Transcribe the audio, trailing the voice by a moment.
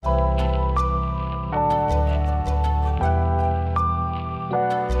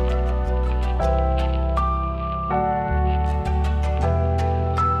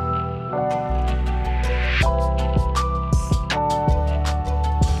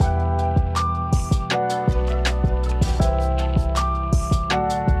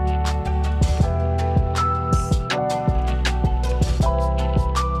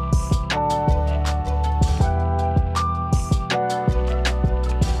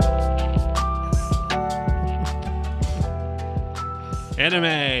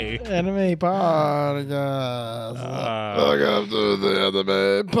Anime podcast. Welcome to the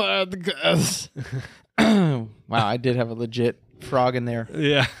anime podcast. Wow, I did have a legit frog in there.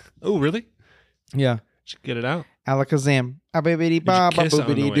 Yeah. Oh, really? Yeah. Should get it out. Alakazam. Abibidi Did you baba kiss it on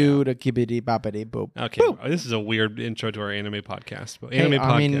the boobidi way doo da kibbidi boppity boop. Okay. Boop. This is a weird intro to our anime podcast. But Hey, anime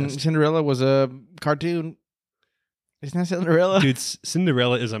I mean, podcast. Cinderella was a cartoon. Isn't that Cinderella? Dude,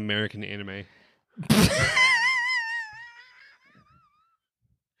 Cinderella is American anime.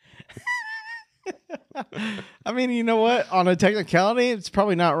 I mean, you know what? On a technicality, it's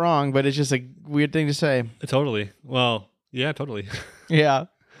probably not wrong, but it's just a weird thing to say. Totally. Well, yeah, totally. Yeah.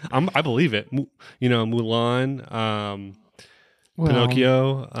 I believe it. Mulan, Well,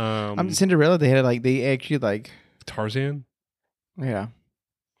 Pinocchio, Cinderella, they actually Tarzan, yeah.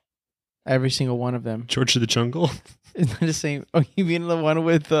 Every single one of them. George of the Jungle, Isn't that the same? Oh, you mean the one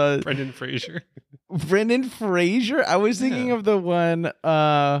with Brendan Fraser. Brendan Fraser? I was thinking Yeah. of the one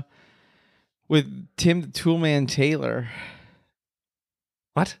with Tim the Toolman Taylor.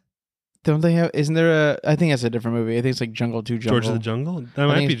 What? Don't they have? Isn't there a? I think that's a different movie. I think it's like Jungle 2 Jungle. George of the Jungle? That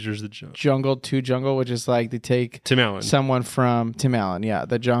might be George of the Jungle. Jungle 2 Jungle, which is like they take Tim Allen. someone from Tim Allen, yeah,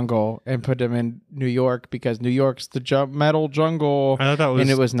 the jungle, and put them in New York because New York's the metal jungle, I thought that was and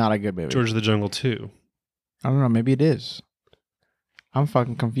it was not a good movie. George of the Jungle 2. I don't know. Maybe it is. I'm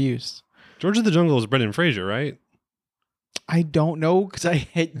fucking confused. George of the Jungle is Brendan Fraser, right? I don't know because I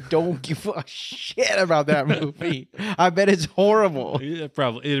don't give a shit about that movie. I bet it's horrible. Yeah,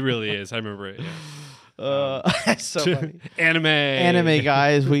 probably. It really is. I remember it. That's so funny. Anime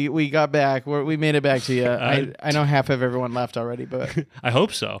Guys, we got back. We made it back to you. I know half of everyone left already, but I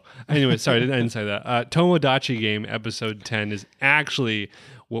hope so. Anyway, sorry, I didn't say that. Tomodachi Game episode 10 is actually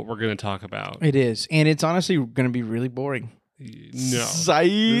what we're going to talk about. it is, and it's honestly going to be really boring. No.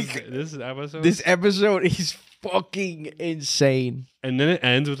 Psych. This episode? This episode is fucking insane. And then it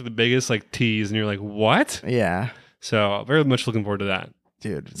ends with the biggest tease, and you're like, what? Yeah, So very much looking forward to that.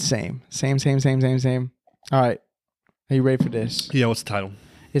 dude. Same. All right, are you ready for this? Yeah, what's the title?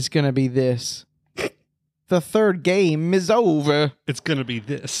 It's gonna be this. The third game is over. It's going to be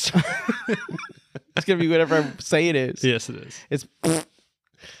this. It's gonna be whatever I say it is. Yes, it is. It's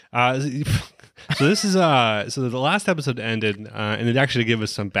So this is so the last episode ended, and it actually gave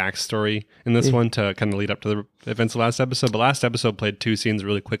us some backstory in this one to kind of lead up to the events of the last episode. But last episode played two scenes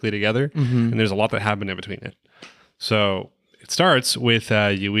really quickly together, and there's a lot that happened in between it. So it starts with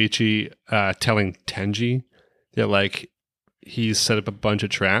Yuichi telling Tenji that he's set up a bunch of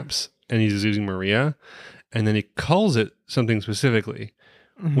traps and he's using Maria, and then he calls it something specifically,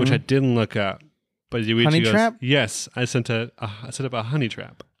 which I didn't look up. But Yuichi Honey goes, trap? "Yes, I set up a honey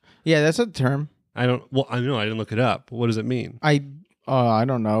trap." yeah, that's a term. I know I didn't look it up. What does it mean? I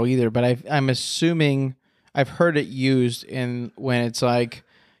don't know either, but I'm assuming I've heard it used in when it's like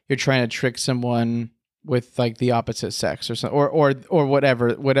you're trying to trick someone with the opposite sex or something, or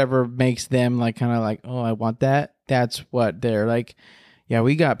whatever makes them oh, I want that. That's what they're like. Yeah,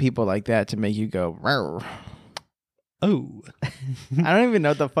 we got people like that to make you go. Rawr. Oh, I don't even know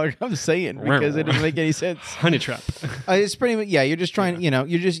what the fuck I'm saying because it doesn't make any sense. honey trap. It's pretty much, yeah. You're just trying, you're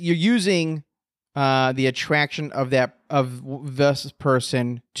using the attraction of this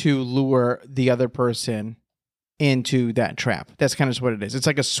person to lure the other person into that trap. That's kind of just what it is. It's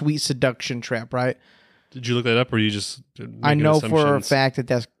like a sweet seduction trap, right? Did you look that up, or you just? I know for a assumptions? fact that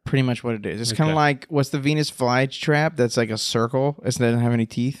that's pretty much what it is. It's kind of Okay. like what's the Venus fly trap? That's like a circle. It doesn't have any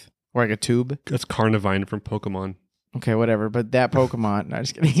teeth, or like a tube. That's Carnivine from Pokemon. Okay, whatever. But that Pokemon, no,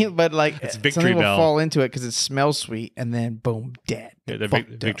 just kidding. But It's Victory something will Bell. fall into it because it smells sweet, and then boom, dead. Yeah, the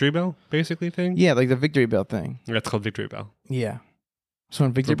Fucked up. Victory Bell, basically thing. Yeah, like the Victory Bell thing. That's called Victory Bell. Yeah. So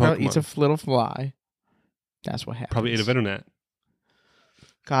when Victory For Bell eats a Pokemon. little fly, that's what happens. Probably ate a Venonat.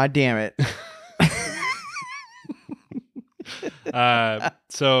 God damn it.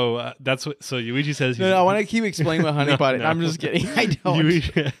 That's what. So Yuichi says. No, I want to keep explaining what honey pot is. No. I'm just kidding. I don't.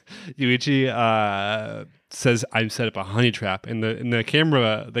 Yuichi says, "I've set up a honey trap," and the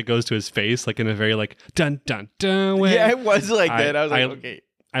camera that goes to his face, in a very dun dun dun way. Yeah, it was like that. I was like, I- okay.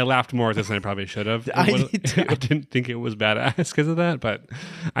 I laughed more at this than I probably should have. I did too. I didn't think it was badass because of that, but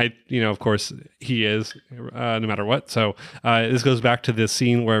of course, he is no matter what. So this goes back to this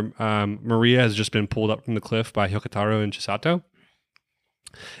scene where Maria has just been pulled up from the cliff by Hyokotaro and Chisato,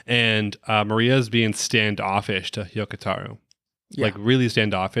 and Maria is being standoffish to Hyokotaro, Yeah. really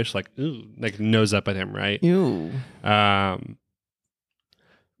standoffish, ooh, nose up at him, right? Ew.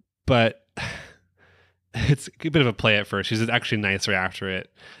 But it's a bit of a play at first. She's actually nicer after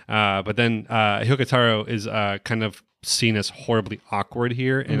it. But then Hyokotaro is kind of seen as horribly awkward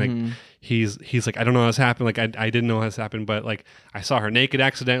here, and like he's like, I don't know how this happened, like I didn't know how this happened, but like I saw her naked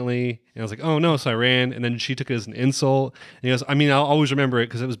accidentally, and I was like, oh no, so I ran, and then she took it as an insult, and he goes, I mean, I'll always remember it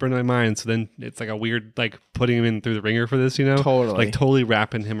because it was burned in my mind. So then it's like a weird like putting him in through the ringer for this, you know, like totally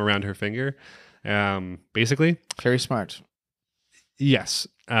wrapping him around her finger, basically. Very smart. Yes.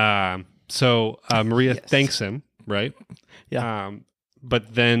 So Maria thanks him, right? Yeah.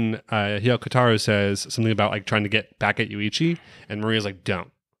 But then Hyokotaro says something about like trying to get back at Yuichi, and Maria's like,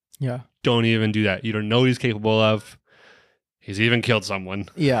 don't even do that. You don't know what he's capable of. He's even killed someone.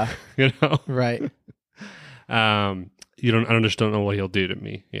 Yeah. You know? Right. I just don't know what he'll do to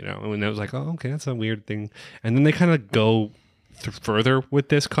me, you know? And I was like, oh, okay, that's a weird thing. And then they kind of go further with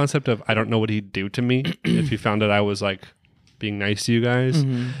this concept of, I don't know what he'd do to me if he found out I was like being nice to you guys.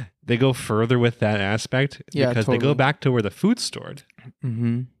 They go further with that aspect because they go back to where the food's stored.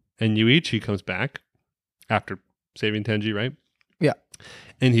 And Yuichi comes back after saving Tenji, right? Yeah.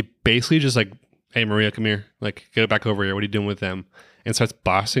 And he basically just like, hey, Maria, come here. Like, get it back over here. What are you doing with them? And starts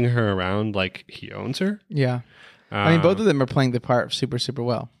bossing her around like he owns her. Yeah. I mean, both of them are playing the part super, super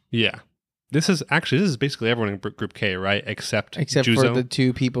well. Yeah. This is basically everyone in Group K, right? Except Juzo. For the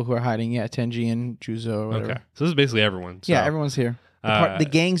two people who are hiding. Yeah, Tenji and Juzo or whatever. Okay. So this is basically everyone. So, yeah, everyone's here. The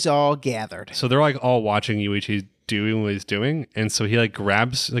gang's all gathered. So they're like all watching Yuichi doing what he's doing. And so he like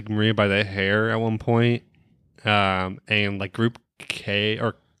grabs like Maria by the hair at one point. And like Group K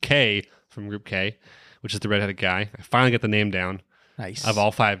or K from Group K, which is the redheaded guy. I finally get the name down. Nice. Of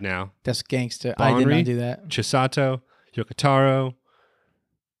all five now. That's gangsta. Bonri, I did not do that. Chisato, Hyokotaro.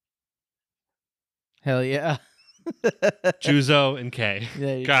 Hell yeah. Juzo and K.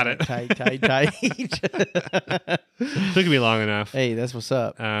 Yeah, got it. Tight. Took me long enough. Hey, that's what's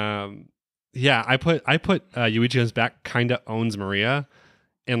up. Yeah, I put Yuichi Comes Back kind of owns Maria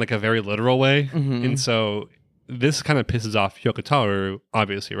in like a very literal way, and so this kind of pisses off Hyokotaro,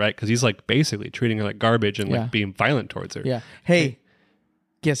 obviously, right? Because he's like basically treating her like garbage and like being violent towards her. Yeah. Hey,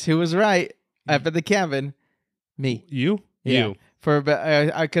 guess who was right up at the cabin? Me. You? Yeah. You.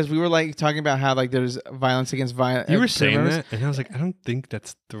 Because we were like talking about how like there's violence against violence. You were saying that, and I was like, I don't think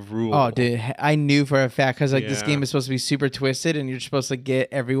that's the rule. Oh, dude, I knew for a fact because like this game is supposed to be super twisted, and you're supposed to get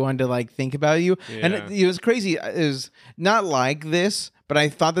everyone to like think about you. Yeah. And it was crazy. It was not like this, but I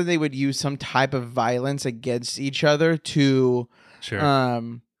thought that they would use some type of violence against each other to,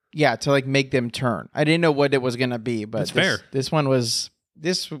 to like make them turn. I didn't know what it was gonna be, but fair.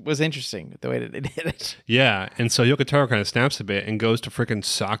 This was interesting the way that they did it. Yeah, and so Hyokotaro kind of snaps a bit and goes to freaking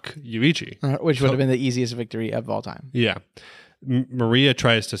sock Yuichi, which would have been the easiest victory of all time. Yeah, Maria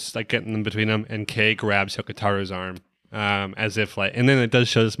tries to like get in between them, and Kei grabs Hyokotaro's arm, as if like, and then it does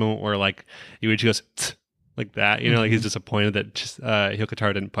show this moment where like Yuichi goes like that, you know, like he's disappointed that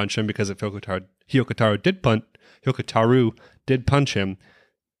Hyokotaro didn't punch him, because if Hyokotaro did punch him,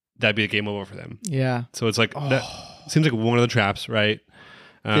 that'd be a game over for them. Yeah. So it's like that seems like one of the traps, right?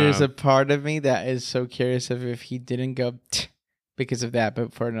 There's a part of me that is so curious of if he didn't go because of that,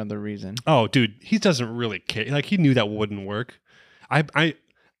 but for another reason. Oh, dude, he doesn't really care. Like, he knew that wouldn't work. I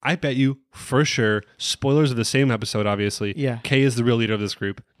bet you for sure. Spoilers of the same episode, obviously. Yeah. Kei is the real leader of this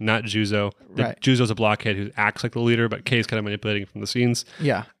group, not Juzo. Right. Juzo's a blockhead who acts like the leader, but Kei is kind of manipulating from the scenes.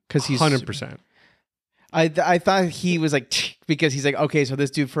 Yeah, because he's 100%. I thought he was like because he's like, okay, so this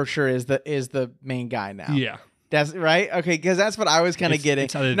dude for sure is the main guy now. Yeah. That's right. Okay, because that's what I was kind of getting.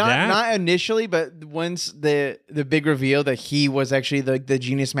 It's not initially, but once the big reveal that he was actually the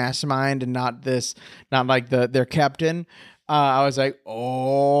genius mastermind and not like their captain. I was like,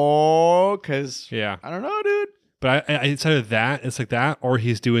 oh, because I don't know, dude. But it's either that, it's like that, or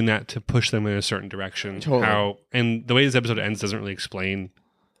he's doing that to push them in a certain direction. Totally. And the way this episode ends doesn't really explain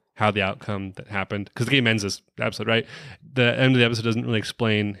how the outcome that happened, because the game ends this episode, right? The end of the episode doesn't really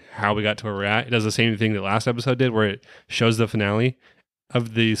explain how we got to where we're at. It does the same thing that last episode did, where it shows the finale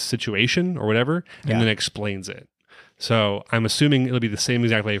of the situation or whatever, and then explains it. So I'm assuming it'll be the same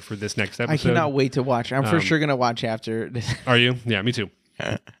exact way for this next episode. I cannot wait to watch. I'm for sure going to watch after this. Are you? Yeah, me too.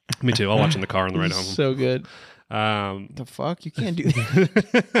 Me too. I'll watch in the car on the ride home. So good. The fuck? You can't do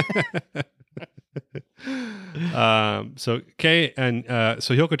that. So Kei and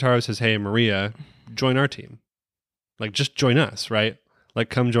so Hyokotaro says, hey, Maria, join our team. Like, just join us, right? Like,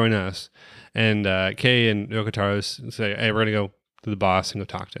 come join us. And Kei and Hyokotaro say, hey, we're going to go to the boss and go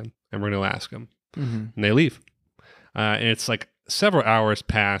talk to him. And we're going to ask him. Mm-hmm. And they leave. And it's like several hours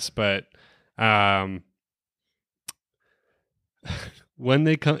pass, but when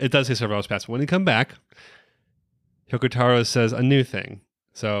they come, it does say several hours pass. When they come back, Hyokotaro says a new thing.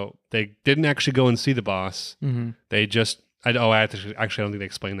 So they didn't actually go and see the boss. Mm-hmm. They just actually, I don't think they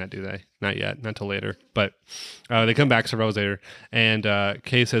explain that, do they? Not yet, not till later. But they come back several hours later, and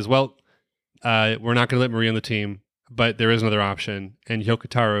Kei says, "Well, we're not going to let Maria on the team, but there is another option." And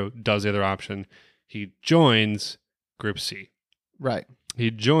Hyokotaro does the other option. He joins Group C. Right.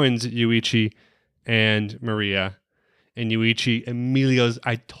 He joins Yuichi and Maria, and Yuichi immediately goes,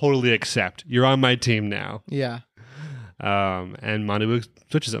 "I totally accept. You're on my team now." Yeah. And Manabu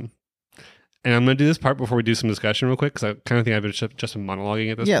switches him. And I'm going to do this part before we do some discussion real quick, because I kind of think I've been just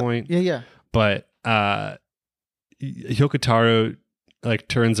monologuing at this point. Yeah. But Hyokotaro like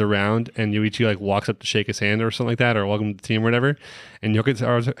turns around and Yuichi like walks up to shake his hand or something like that, or welcome to the team or whatever. And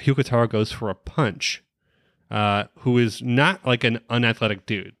Hyokotaro goes for a punch. Who is not like an unathletic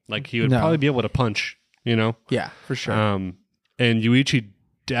dude. Like he would probably be able to punch, you know? Yeah, for sure. And Yuichi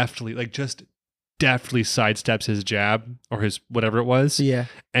deftly sidesteps his jab or his whatever it was. Yeah.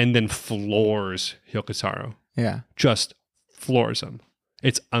 And then floors Hyokotaro. Yeah. Just floors him.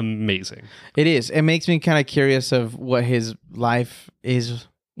 It's amazing. It is. It makes me kind of curious of what his life is.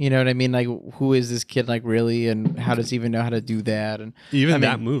 You know what I mean? Like, who is this kid like really, and how does he even know how to do that? And even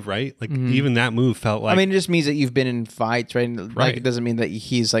that move, right? Like even that move felt like. I mean, it just means that you've been in fights, right? And, right. Like, it doesn't mean that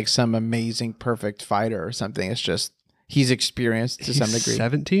he's like some amazing, perfect fighter or something. It's just he's experienced to some degree.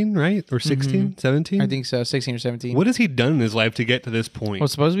 17, right? Or 16, 17? I think so, 16 or 17. What has he done in his life to get to this point? Well,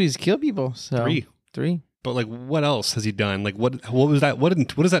 supposedly he's killed people. So 3. But like, what else has he done? Like, what was that? What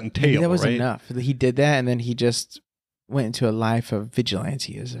does that entail? Maybe that was right? enough. He did that, and then he just went into a life of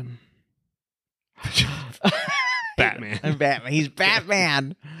vigilanteism. Batman. He's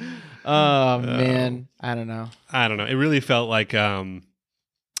Batman. Oh man, I don't know. It really felt like even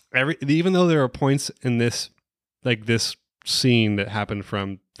though there are points in this scene that happened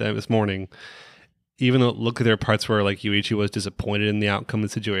from this morning, even though it looked like there are parts where like Yuichi was disappointed in the outcome of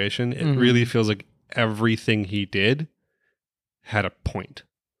the situation, it really feels like everything he did had a point.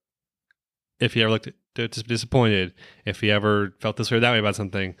 If he ever looked disappointed, if he ever felt this way or that way about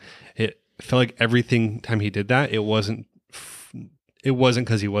something, it felt like everything time he did that, it wasn't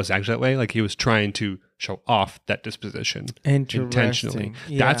because he was actually that way. Like he was trying to show off that disposition intentionally.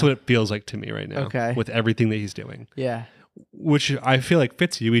 Yeah. That's what it feels like to me right now. Okay. With everything that he's doing. Yeah. Which I feel like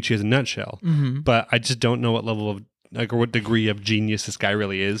fits Yuichi as a nutshell. But I just don't know what level of or what degree of genius this guy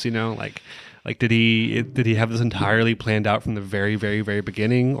really is. You know, like did he have this entirely planned out from the very, very, very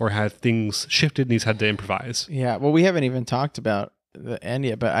beginning, or have things shifted and he's had to improvise? Yeah. Well, we haven't even talked about the end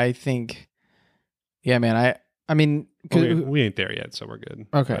yet, but I think. Yeah, man. I mean, we ain't there yet, so we're good.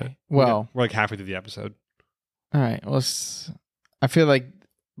 Okay. Well, we're like halfway through the episode. All right. Well, I feel like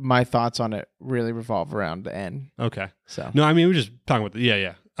my thoughts on it really revolve around the end. Okay. So no, I mean we're just talking about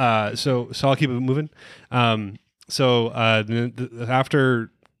yeah. So I'll keep it moving. After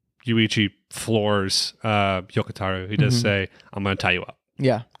Yuichi floors Hyokotaro, he does say, "I'm going to tie you up."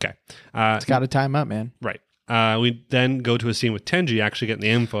 Yeah. Okay. It's got to tie him up, man. Right. We then go to a scene with Tenji actually getting the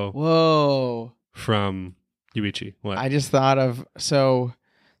info. Whoa. From Yuichi. What? I just thought of, so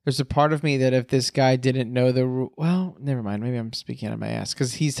there's a part of me that if this guy didn't know the rule, well, never mind. Maybe I'm speaking out of my ass,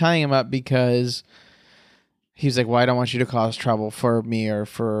 because he's tying him up because he's like, well, I don't want you to cause trouble for me or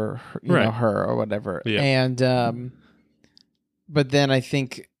for you know, her or whatever. Yeah. And but then I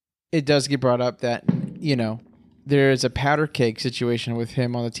think it does get brought up that, you know, there's a powder keg situation with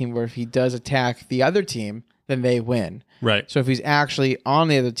him on the team where if he does attack the other team, then they win. Right. So if he's actually on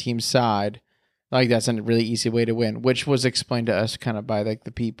the other team's side, like that's a really easy way to win, which was explained to us kind of by like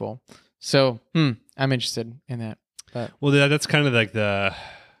the people. So I'm interested in that. But. Well, that's kind of like the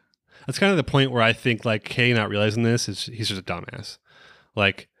point where I think like Kei not realizing this is he's just a dumbass.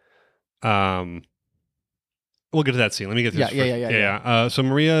 Like, we'll get to that scene. Let me get to this. Yeah. So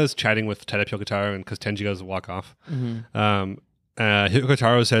Maria is chatting with Tada Hyokotaro, and because Tenji goes to walk off,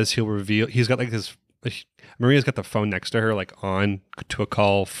 Hyokotaro says he'll reveal. He's got like this. Maria's got the phone next to her, like on to a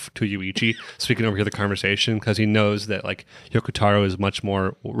call to Yuichi, so he can overhear the conversation because he knows that like Hyokotaro is much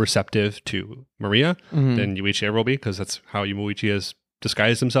more receptive to Maria than Yuichi ever will be, because that's how Yuichi has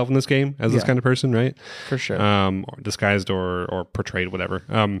disguised himself in this game as this kind of person, right? For sure. Or disguised or portrayed,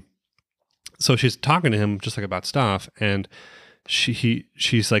 whatever. So she's talking to him just like about stuff, and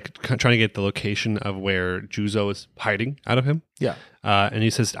she's like trying to get the location of where Juzo is hiding out of him. Yeah. And he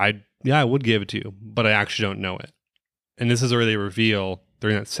says, I would give it to you, but I actually don't know it. And this is where they reveal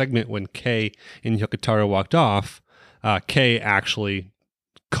during that segment when Kei and Hyokotaro walked off, Kei actually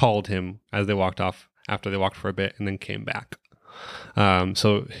called him as they walked off after they walked for a bit and then came back.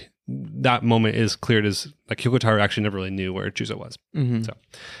 So that moment is cleared as like Hyokotaro actually never really knew where Juzo was. So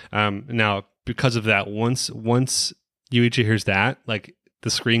now because of that, once Yuichi hears that, like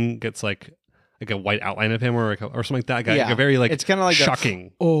the screen gets like like a white outline of him or something like that. Like a very like it's kind of like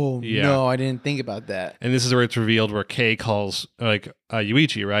shocking. Yeah. No, I didn't think about that. And this is where it's revealed where Kei calls like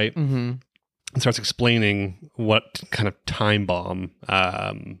Yuichi, right? Mm-hmm. And starts explaining what kind of time bomb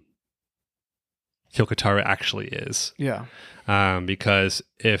Hyokotaro actually is. Yeah. Because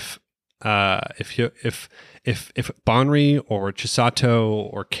if Banri or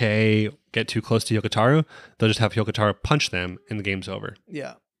Chisato or Kei get too close to Hyokotaro, they'll just have Hyokotaro punch them and the game's over.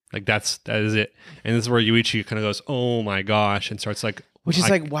 Yeah. Like that is it. And this is where Yuichi kind of goes, "Oh my gosh," and starts like, which is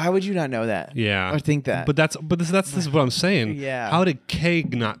like, why would you not know that? Yeah. Or think that? But this is what I'm saying. Yeah. How did Kei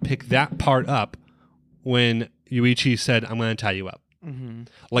not pick that part up when Yuichi said, "I'm going to tie you up"? Mm-hmm.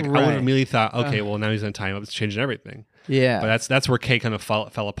 Like I would have immediately thought, okay, well now he's going to tie him up. It's changing everything. Yeah. But that's where Kei kind of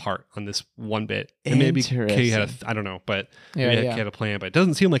fell apart on this one bit. And maybe Kei had I don't know, but maybe Kei had a plan. But it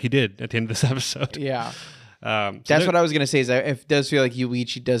doesn't seem like he did at the end of this episode. Yeah. So that's what I was going to say. Is that it does feel like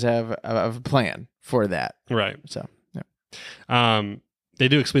Yuichi does have a plan for that. Right. So yeah. They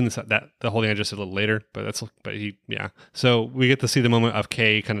do explain that the whole thing I just said a little later, So we get to see the moment of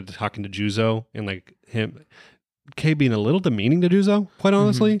Kei kind of talking to Juzo and like Kei being a little demeaning to Juzo, quite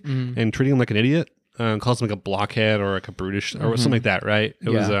honestly, and treating him like an idiot. Calls him like a blockhead or like a brutish or something like that, right? It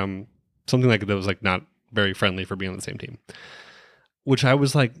was something like that was like not very friendly for being on the same team. Which I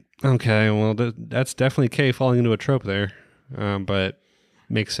was like, okay, well that's definitely Kei falling into a trope there, but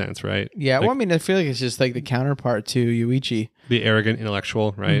makes sense, right? Yeah, like, well, I mean, I feel like it's just like the counterpart to Yuichi, the arrogant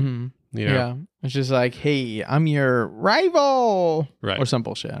intellectual, right? Mm-hmm. Yeah, it's just like, hey, I'm your rival, right? Or some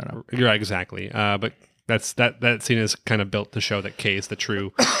bullshit. I don't know. You're right, exactly. But that scene is kind of built to show that Kei is the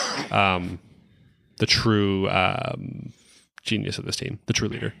true genius of this team, the true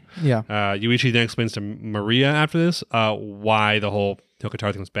leader. Yeah. Yuichi then explains to Maria after this why the whole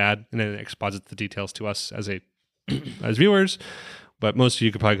Hyokotaro thing was bad, and then exposits the details to us as viewers. But most of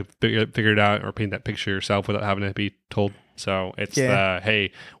you could probably figure it out or paint that picture yourself without having to be told. So it's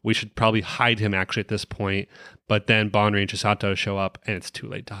hey, we should probably hide him actually at this point. But then Banri and Chisato show up, and it's too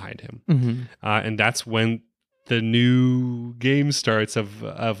late to hide him. Mm-hmm. And that's when the new game starts of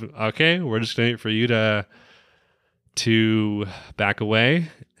okay, we're just going to wait for you to back away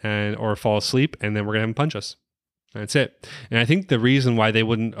or fall asleep, and then we're going to have him punch us. That's it. And I think the reason why they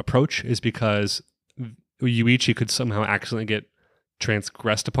wouldn't approach is because Yuichi could somehow accidentally get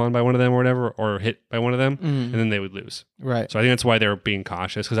transgressed upon by one of them or whatever, or hit by one of them, and then they would lose. Right. So I think that's why they're being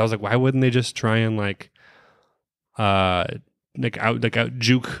cautious, because I was like, why wouldn't they just try and juke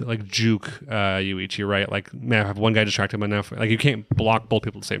Yuichi, right? Like, man, have one guy distract him enough. Like, you can't block both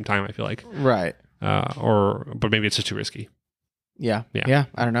people at the same time, I feel like. Right. But maybe it's just too risky. Yeah.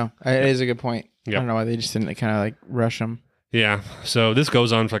 I don't know. It is a good point. Yep. I don't know why they just didn't kind of like rush them. Yeah. So this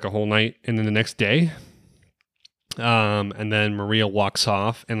goes on for like a whole night, and then the next day, and then Maria walks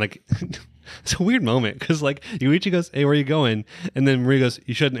off, and like it's a weird moment because like Yuichi goes, "Hey, where are you going?" And then Maria goes,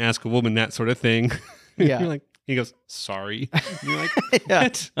 "You shouldn't ask a woman that sort of thing." Yeah. You're like, he goes, "Sorry." And you're like,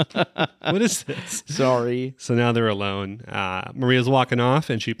 what is this? Sorry. So now they're alone. Maria's walking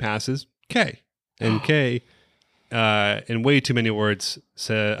off, and she passes Kei, and Kei, in way too many words,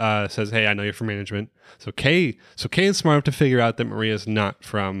 says, "Hey, I know you're from management." So Kei is smart enough to figure out that Maria's not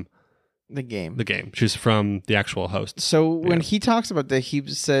from the game. She's from the actual host. So when he talks about that, he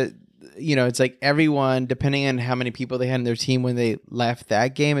said, it's like everyone, depending on how many people they had in their team when they left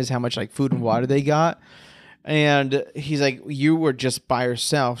that game, is how much like food and water they got. And he's like, you were just by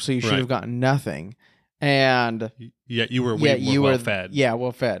yourself, so you should have gotten nothing. And you were well fed. Yeah,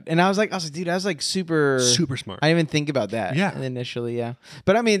 well fed. And I was like, dude, I was like super smart. I didn't even think about that. Yeah. Initially, yeah.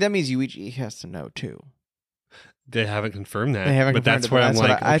 But I mean, that means Yuichi has to know too. They haven't confirmed that. That's what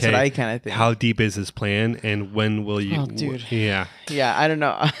I kind of think. How deep is his plan, and when will you? Oh, dude. Yeah. I don't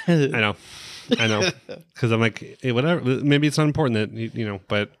know. I know. Because I'm like, hey, whatever. Maybe it's not important that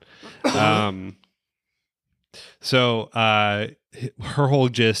but. So her whole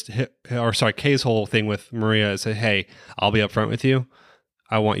Kei's whole thing with Maria is, hey, I'll be upfront with you.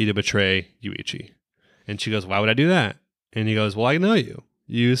 I want you to betray Yuichi. And she goes, why would I do that? And he goes, well, I know you.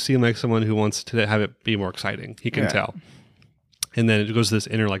 You seem like someone who wants to have it be more exciting. He can tell. And then it goes to this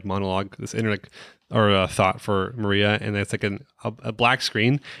inner like monologue, this inner like or thought for Maria, and it's like a black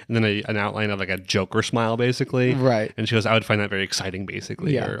screen, and then an outline of like a Joker smile, basically. Right. And she goes, I would find that very exciting,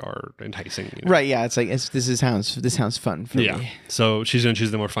 basically, or enticing. Right. Yeah. It's like this sounds fun for me. So she's gonna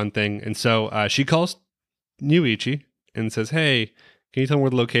choose the more fun thing, and so she calls Yuichi and says, "Hey, can you tell me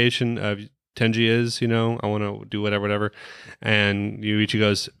where the location of Tenji is? I want to do whatever." And Yuichi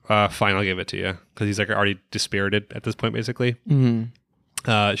goes, "Fine, I'll give it to you," because he's like already dispirited at this point, basically. Mm-hmm.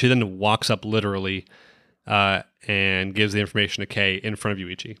 She then walks up literally and gives the information to Kei in front of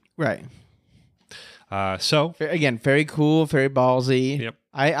Yuichi. Right. Again, very cool, very ballsy. Yep.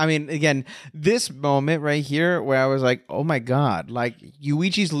 I mean, again, this moment right here where I was like, oh my God, like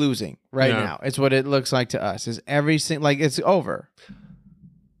Yuichi's losing right now. It's what it looks like to us. Is everything like it's over.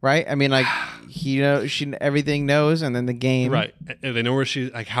 Right? I mean, like everything knows, and then the game. Right. And they know where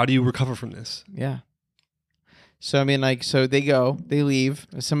she, like, how do you recover from this? Yeah. So, I mean, like, so they leave.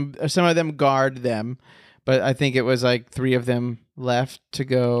 Some of them guard them, but I think it was like 3 of them left to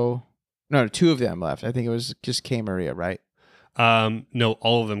go. No, 2 of them left. I think it was just K Maria, right? No,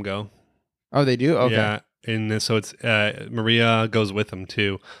 all of them go. Oh, they do? Okay. Yeah. And so it's Maria goes with them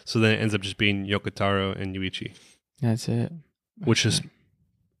too. So then it ends up just being Yokotaro and Yuichi. That's it. Which is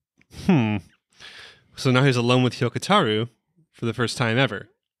So now he's alone with Yokotaro for the first time ever.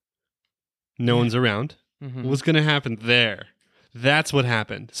 No one's around. Mm-hmm. What's going to happen there? That's what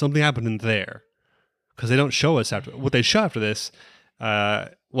happened. Something happened in there. Because they don't show us after. What they show after this,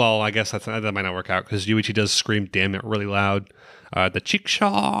 well, I guess that might not work out because Yuichi does scream "damn it" really loud. The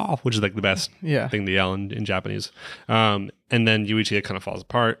chikshaw, which is like the best thing to yell in Japanese. And then Yuichi kind of falls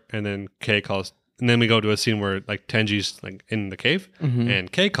apart, and then Kei calls. And then we go to a scene where like Tenji's like in the cave,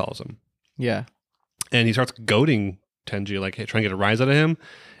 and Kei calls him. Yeah, and he starts goading Tenji, like trying to get a rise out of him,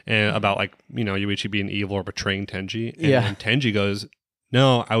 and about like Yuichi being evil or betraying Tenji. And Tenji goes,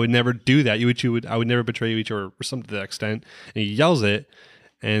 "No, I would never do that. I would never betray Yuichi or something to that extent." And he yells it.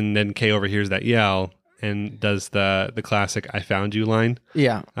 And then Kei overhears that yell and does the classic "I found you" line.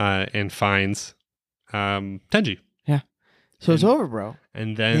 Yeah. And finds Tenji. Yeah. So it's over, bro.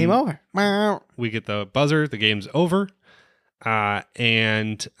 And then game over. We get the buzzer. The game's over.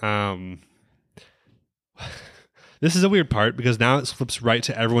 And this is a weird part because now it flips right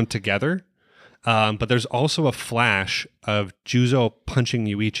to everyone together. But there's also a flash of Juzo punching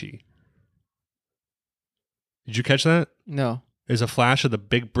Yuichi. Did you catch that? No. There's a flash of the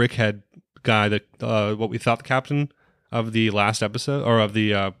big brickhead guy that what we thought the captain of the last episode or of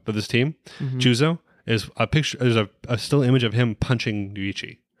the of this team, Juzo, is a picture. There's a still image of him punching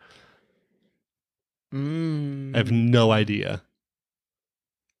Yuichi. I have no idea.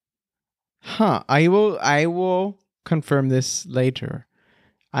 Huh. I will confirm this later.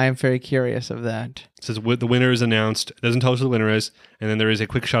 I am very curious of that. It says the winner is announced. It doesn't tell us who the winner is, and then there is a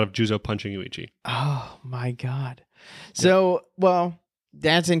quick shot of Juzo punching Yuichi. Oh my God. So, well,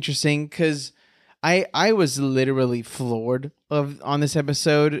 that's interesting because I was literally floored on this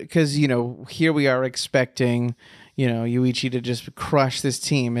episode because, here we are expecting, Yuichi to just crush this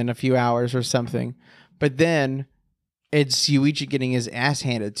team in a few hours or something. But then it's Yuichi getting his ass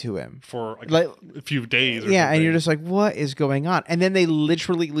handed to him. For like a few days or something. And you're just like, what is going on? And then they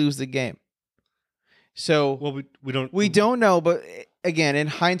literally lose the game. So, well, we don't know, but again, in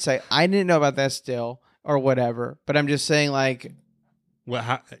hindsight, I didn't know about that still. Or whatever, but I'm just saying, like, it's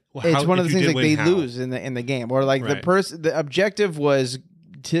one of the things like they lose in the game, or like the objective was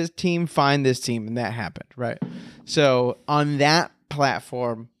his team find this team, and that happened, right? So on that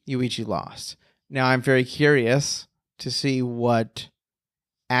platform, Yuichi lost. Now I'm very curious to see what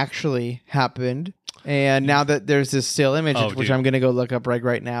actually happened, and now that there's this still image, which I'm going to go look up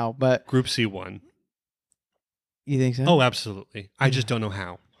right now, but Group C won. You think so? Oh, absolutely. I just don't know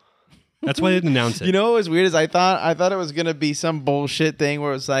how. That's why I didn't announce it. You know what was weird is I thought it was gonna be some bullshit thing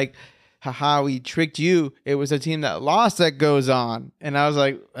where it's like, haha, we tricked you. It was a team that lost that goes on. And I was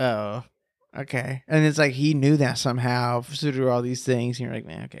like, oh, okay. And it's like he knew that somehow through all these things. And you're like,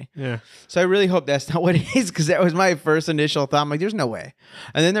 man, okay. Yeah. So I really hope that's not what it is, because that was my first initial thought. I'm like, there's no way.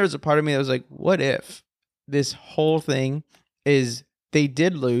 And then there was a part of me that was like, what if this whole thing is they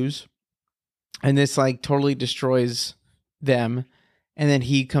did lose and this like totally destroys them, and then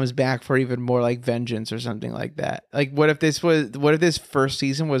he comes back for even more like vengeance or something like that. Like, what if this first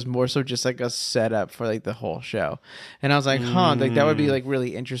season was more so just like a setup for like the whole show? And I was like, like that would be like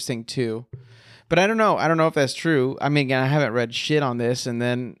really interesting too. But I don't know. I don't know if that's true. I mean, again, I haven't read shit on this, and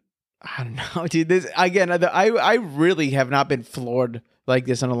then I don't know, dude. This again, I really have not been floored like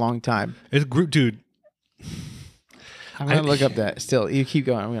this in a long time. It's group, dude. I'm gonna look up that. Still, you keep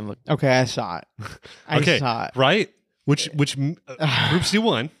going. I'm gonna look. Okay, I saw it. I saw it. Right? Which Group C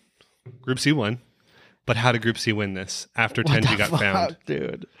won. Group C won. But how did Group C win this after Tenji got found?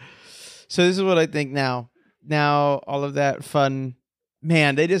 Dude. So this is what I think now. Now all of that fun,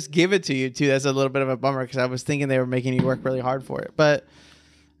 man, they just give it to you too. That's a little bit of a bummer because I was thinking they were making you work really hard for it. But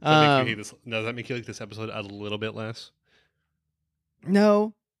does that make you like this episode a little bit less?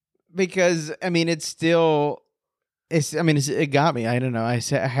 No, because I mean it got me. I don't know. I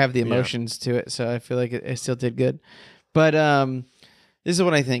have the emotions to it, so I feel like it still did good. But this is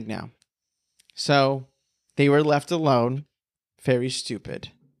what I think now. So they were left alone, very stupid,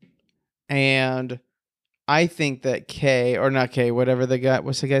 and I think that K, or not K, whatever the guy,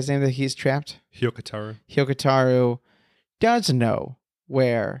 what's the guy's name that he's trapped? Hyokataru. Hyokataru does know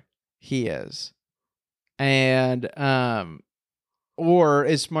where he is. And, or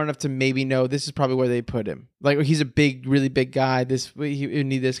is smart enough to maybe know this is probably where they put him. Like, he's a big, really big guy. He would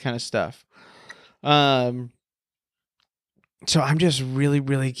need this kind of stuff. So I'm just really,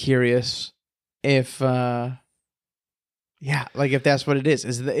 really curious if, if that's what it is.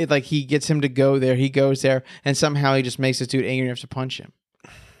 Is it like he gets him to go there, he goes there, and somehow he just makes this dude angry enough to punch him.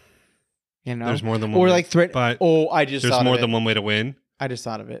 You know, there's more than one. Or way, like threat. But I just there's thought more of than it. one way to win. I just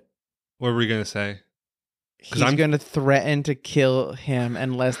thought of it. What were we gonna say? He's going to threaten to kill him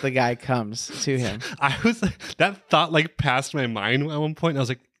unless the guy comes to him. That thought like passed my mind at one point. And I was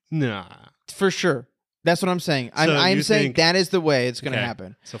like, nah, for sure. That's what I'm saying. So I'm saying that is the way it's going to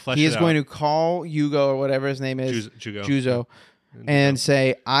happen. So flesh he it is out. going to call Yugo or whatever his name is, Juzo, and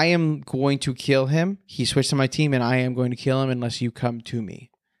say, "I am going to kill him. He switched to my team, and I am going to kill him unless you come to me."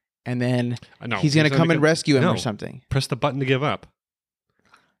 And then he's going to come and rescue him or something. Press the button to give up.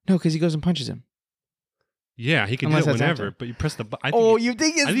 No, because he goes and punches him. Yeah, he can do it whenever, but you press the button. You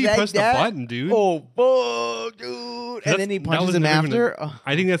think it's I think you press the button, dude. Oh, fuck, dude. And then he punches him after.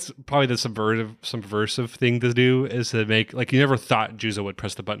 I think that's probably the subversive thing to do is to make, like, you never thought Juzo would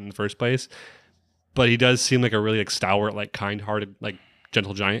press the button in the first place, but he does seem like a really like stalwart, like kind-hearted, like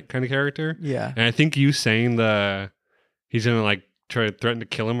gentle giant kind of character. Yeah. And I think you saying he's going to like try to threaten to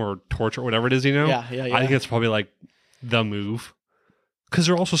kill him or torture, whatever it is, you know? Yeah. I think that's probably like the move. Because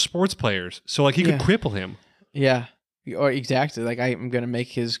they're also sports players. So like he could cripple him. Yeah. Or exactly. Like I'm going to make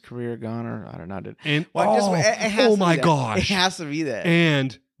his career gone, or I don't know. Dude. And oh my gosh. It has to be that.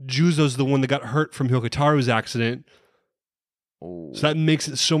 And Juzo's the one that got hurt from Hyokataru's accident. Oh. So that makes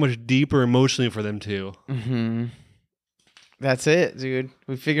it so much deeper emotionally for them too. Mm-hmm. That's it, dude.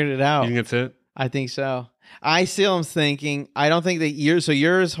 We figured it out. You think that's it? I think so. I still am thinking, I don't think that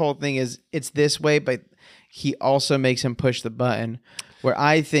yours whole thing is it's this way, but he also makes him push the button. Where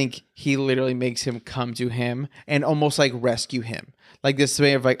I think he literally makes him come to him and almost like rescue him. Like this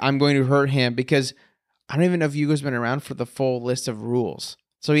way of like, I'm going to hurt him because I don't even know if Yugo's been around for the full list of rules.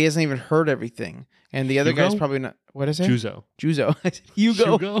 So he hasn't even heard everything. And the other guy's probably not. What is it? Juzo.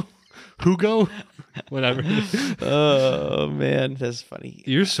 Hugo. Hugo. Whatever. Oh, man. That's funny.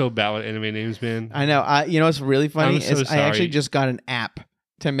 You're so bad with anime names, man. I know. You know what's really funny is sorry. I actually just got an app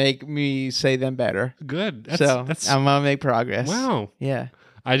to make me say them better. Good. That's I'm gonna make progress. Wow. Yeah.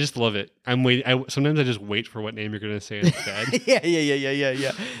 I just love it. I'm waiting. Sometimes I just wait for what name you're gonna say instead. Yeah.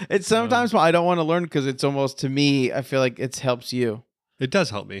 It's sometimes I don't want to learn because it's almost, to me, I feel like it helps you. It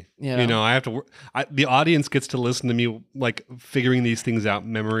does help me. You know, I have to. The audience gets to listen to me like figuring these things out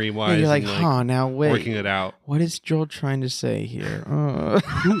memory wise. You're like, and, now wait, working it out. What is Joel trying to say here?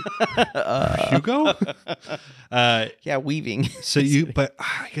 Hugo? Yeah, weaving. But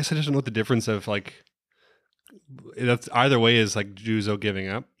I guess I just don't know what the difference of like. That's either way is like Juzo giving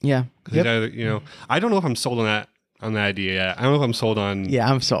up. Yeah. Yep. Either, I don't know if I'm sold on that idea yet. I don't know if I'm sold on. Yeah,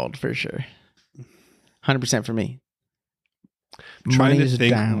 I'm sold for sure. 100% for me. Trying to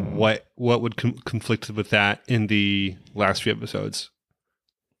think what would conflict with that in the last few episodes.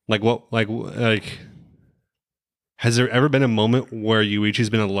 Like has there ever been a moment where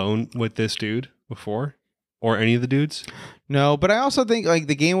Yuichi's been alone with this dude before, or any of the dudes? No, but I also think like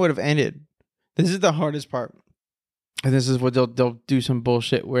the game would have ended. This is the hardest part, and this is what they'll do some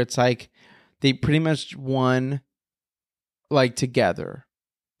bullshit where it's like they pretty much won like together.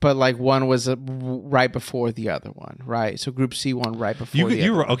 But like one was right before the other one, right? So Group C won right before the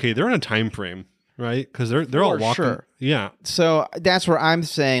other. Okay, they're on a time frame, right? Because they're all walking. Sure. Yeah. So that's where I'm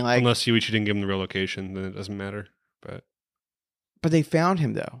saying like, unless Yuichi didn't give them the real location, then it doesn't matter. But they found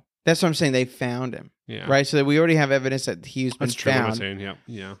him though. That's what I'm saying. They found him. Yeah. Right. So that we already have evidence that he's been That's true. found. What I'm saying.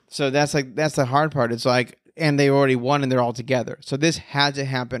 Yeah. So that's the hard part. It's like, and they already won and they're all together. So this had to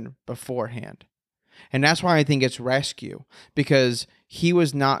happen beforehand. And that's why I think it's rescue, because he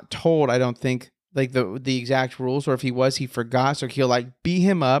was not told, I don't think, like the exact rules, or if he was, he forgot. So he'll like beat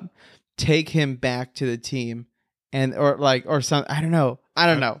him up, take him back to the team, or something. I don't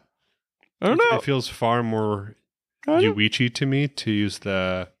know. It feels far more Yuichi to me to use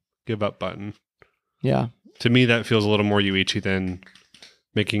the give up button. Yeah. To me, that feels a little more Yuichi than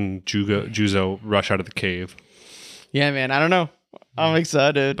making Juzo rush out of the cave. Yeah, man. I don't know. I'm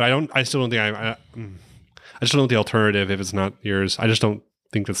excited. But I still don't think I just don't know the alternative if it's not yours. I just don't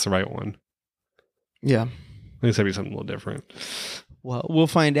think that's the right one. Yeah. I think it's going to be something a little different. Well, we'll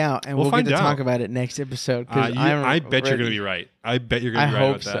find out, and we'll get to talk about it next episode. I bet you're going to be right. I bet you're going to be right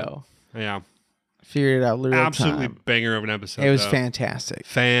about that. I hope so. Yeah. Figured it out. Absolutely banger of an episode. It was fantastic.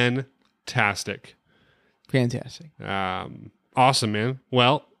 Fantastic. Fantastic. Awesome, man.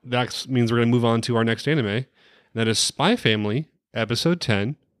 Well, that means we're going to move on to our next anime. That is Spy Family, episode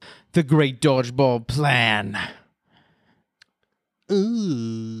 10. The Great Dodgeball Plan.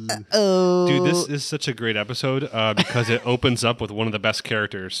 Ooh. Oh, Dude, this is such a great episode because it opens up with one of the best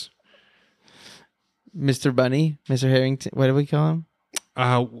characters. Mr. Bunny, Mr. Harrington. What do we call him?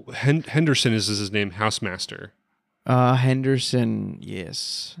 Henderson is his name, Housemaster. Henderson.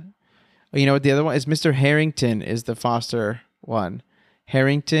 Yes. Oh, you know what? The other one is Mr. Harrington. Is the foster one?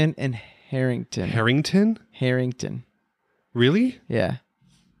 Harrington and Harrington. Harrington? Harrington. Really? Yeah.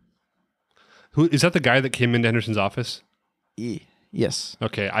 Who is that? The guy that came into Henderson's office? Yes.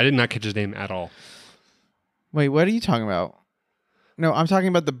 Okay, I did not catch his name at all. Wait, what are you talking about? No, I'm talking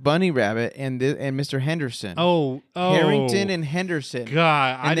about the bunny rabbit and Mr. Henderson. Oh, Harrington and Henderson.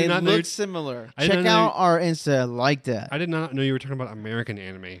 God, And I did they not know. look similar. I did Check not know out our Insta like that. I did not know you were talking about American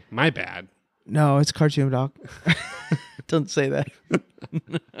anime. My bad. No, it's cartoon dog. Don't say that.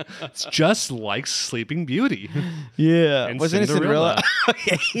 It's just like Sleeping Beauty. Yeah. And Wasn't Cinderella. it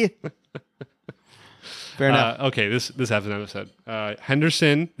Cinderella? Okay. Fair enough. Okay, this has an episode.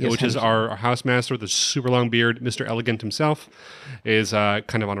 Henderson, Yes, which is our housemaster with a super long beard, Mr. Elegant himself, is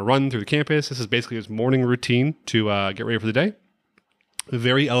kind of on a run through the campus. This is basically his morning routine to get ready for the day. A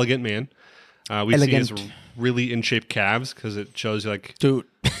very elegant man. We see his really in shape calves because it shows you like Dude.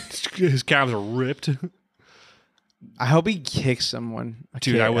 his calves are ripped. I hope he kicks someone.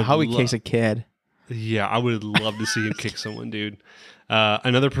 Dude, I would hope he kicks a kid. Yeah, I would love to see him kick someone, dude.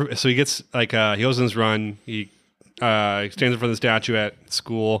 So he gets like he goes on his run. He stands in front of the statue at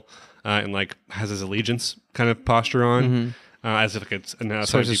school and like has his allegiance kind of posture on, as if like it's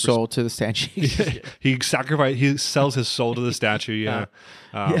Sells his soul to the statue. He sells his soul to the statue. Yeah,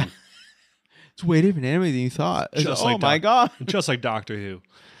 Yeah. It's way different anime than you thought. It's Just like, like oh my god! just like Doctor Who.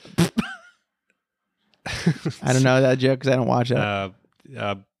 I don't know that joke because I don't watch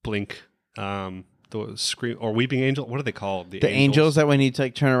it. Blink. The scream or weeping angel. What are they called? The angels that when you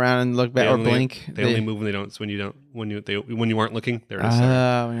like turn around and look back or blink, They only move when they don't. When you aren't looking. There it is.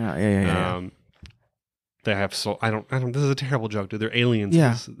 Yeah. They have soul. I don't. This is a terrible joke, dude. They're aliens.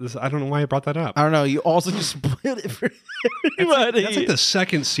 Yeah. This I don't know why I brought that up. I don't know. You also just split it for everybody. That's like the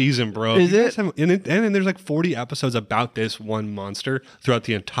second season, bro. Is it? And then there's like 40 episodes about this one monster throughout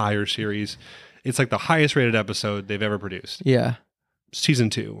the entire series. It's like the highest rated episode they've ever produced. Yeah. Season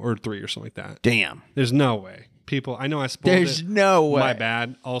 2 or 3 or something like that. Damn. There's no way. People, I know I spoiled it. There's no way. My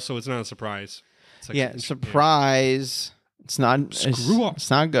bad. Also, it's not a surprise. It's like, surprise. It's not. Screw up. It's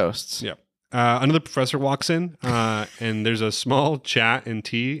not ghosts. Yeah. Another professor walks in, and there's a small chat and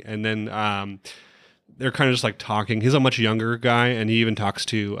tea, and then they're kind of just like talking. He's a much younger guy, and he even talks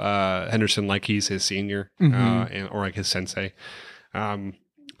to Henderson like he's his senior, or like his sensei.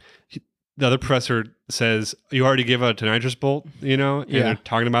 The other professor says, "You already gave out a nitrous bolt, you know?" And they're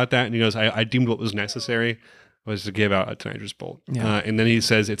talking about that, and he goes, I deemed what was necessary was to give out a nitrous bolt. Yeah. And then he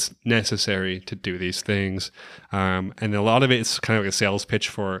says it's necessary to do these things. And a lot of it is kind of like a sales pitch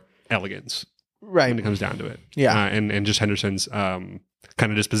for elegance. Right. When it comes down to it. Yeah. And just Henderson's kind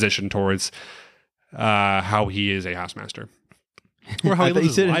of disposition towards how he is a housemaster. Or how he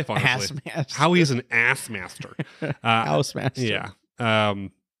lives his life, honestly. How he is an ass master. House master. Yeah.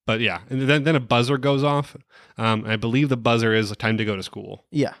 But yeah, and then a buzzer goes off. I believe the buzzer is time to go to school.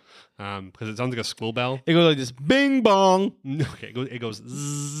 Yeah. Because it sounds like a school bell. It goes like this, bing bong. Okay, it goes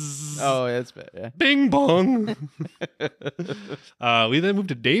zzz, Oh, that's bad. Yeah. bing bong. We then move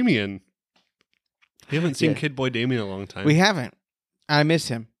to Damien. We haven't seen Kid Boy Damien in a long time. We haven't. I miss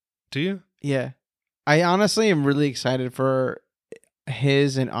him. Do you? Yeah. I honestly am really excited for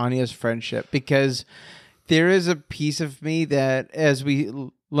his and Anya's friendship because there is a piece of me that as we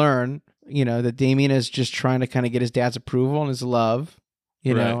learn, that Damien is just trying to kind of get his dad's approval and his love,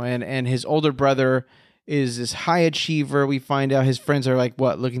 know, and his older brother is this high achiever. We find out his friends are like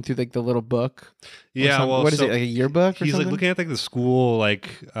looking through like the little book. Yeah, well, what is it, like a yearbook or he's something? like looking at like the school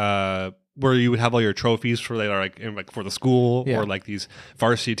where you would have all your trophies for for the school or like these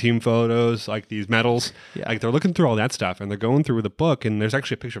varsity team photos, like these medals. Yeah. Like they're looking through all that stuff and they're going through the book and there's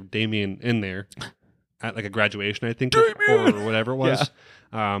actually a picture of Damien in there at like a graduation, I think, or whatever it was.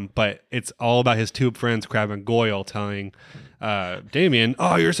 Yeah. But it's all about his two friends, Crab and Goyle, telling Damien,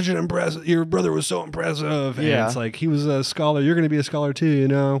 "Oh, you're such an impressive. Your brother was so impressive." And it's like he was a scholar. You're going to be a scholar too, you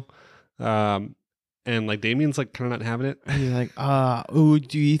know. And like Damien's like kind of not having it. He's like,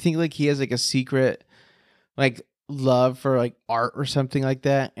 do you think like he has like a secret, like love for like art or something like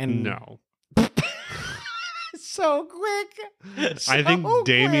that? And no. so quick. I think So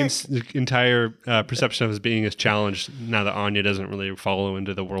Damien's quick. entire perception of his being is challenged now that Anya doesn't really follow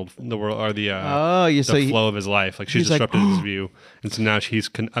into the world or the So flow of his life. Like she's he's like, disrupted his view, and so now he's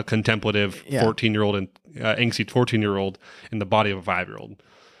a contemplative Yeah. 14-year-old and angsty 14-year-old in the body of a 5-year-old.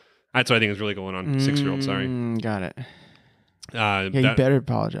 That's what I think is really going on. 6-year-old, sorry. Got it. Yeah, You better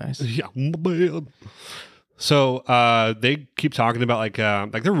apologize. Yeah, man. So they keep talking about like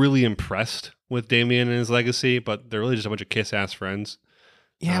they're really impressed with Damien and his legacy, but they're really just a bunch of kiss-ass friends.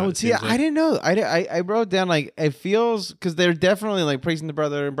 Yeah, It see, seems like- I didn't know. I wrote down like it feels because they're definitely like praising the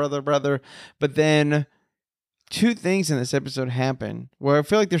brother and brother, but then two things in this episode happen where I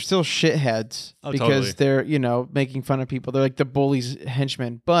feel like they're still shitheads because totally. they're making fun of people. They're like the bullies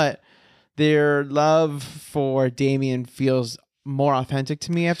henchmen, but their love for Damien feels more authentic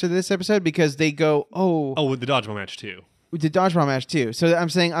to me after this episode because they go, with the dodgeball match too. the dodgeball match too. So I'm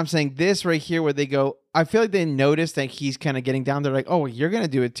saying this right here where they go, I feel like they notice that he's kind of getting down. They're like, oh, you're going to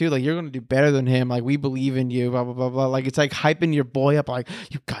do it too. Like, you're going to do better than him. Like, we believe in you, blah, blah, blah, blah. Like, it's like hyping your boy up. Like,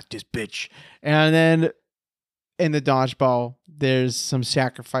 you got this, bitch. And then in the dodgeball, there's some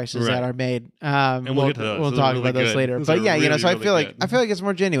sacrifices that are made. And we'll get to those. We'll Those talk are about really those good. later. Those But are yeah, really, so I really feel like good. it's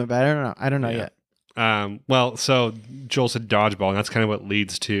more genuine, but I don't know yet. Well, so Joel said dodgeball, and that's kind of what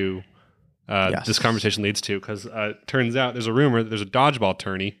leads to Yes. this conversation leads to, because it turns out there's a rumor that there's a dodgeball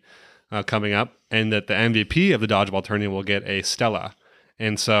tourney coming up, and that the MVP of the dodgeball tourney will get a Stella.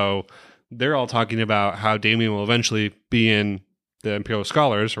 And so they're all talking about how Damien will eventually be in the Imperial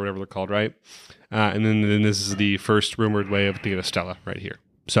Scholars, or whatever they're called, right? And then this is the first rumored way of to get a Stella right here.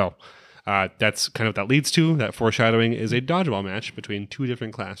 So that's kind of what that leads to. That foreshadowing is a dodgeball match between two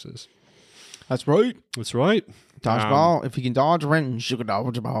different classes. That's right. That's right. Dodgeball. If you can dodge rent, you can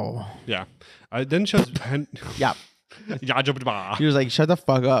dodge a ball. Yeah. Then shows. Yeah. Yeah, He was like, shut the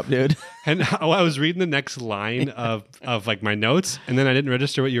fuck up, dude. And I was reading the next line of like my notes, and then I didn't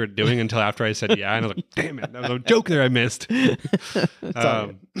register what you were doing until after I said yeah, and I was like, damn it, that was a joke there I missed.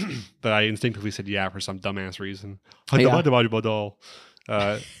 But I instinctively said yeah for some dumbass reason.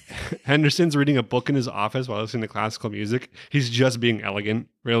 Henderson's reading a book in his office while listening to classical music. He's just being elegant,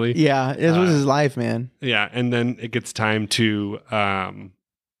 really. Yeah, this was his life, man. Yeah, and then it gets time to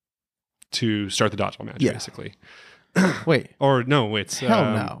start the dodgeball match, basically. Wait. Or no, it's Hell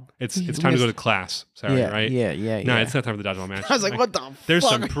no. It's time to go to class. Sorry, right? Yeah. No, it's not time for the dodgeball match. I was like, what the There's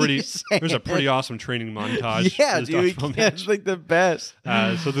fuck some are pretty you saying? there's a pretty awesome training montage. Yeah, for this dude. dodgeball Yeah, match. it's like the best.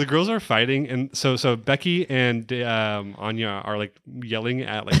 So the girls are fighting, and so Becky and Anya are like yelling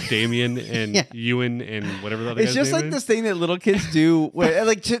at like Damien and Yeah. Ewan and whatever the other It's guy's just name like is. this thing that little kids do, where,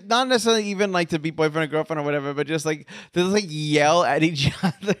 like not necessarily even like to be boyfriend or girlfriend or whatever, but just like they just like yell at each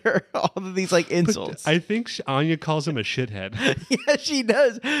other all of these like insults. I think Anya calls him a shithead. Yeah, she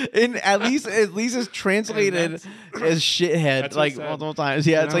does, and at least it's translated as shithead that's like what's sad. multiple times.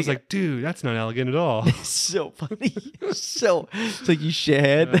 Yeah, And it's I was like, dude, that's not elegant at all. so funny. So it's like you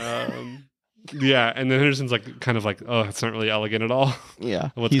shithead. Yeah, and then Henderson's like kind of like, oh, it's not really elegant at all. Yeah,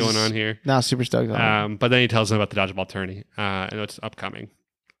 What's going on here? Not super stoked on it. But then he tells them about the dodgeball tourney and it's upcoming.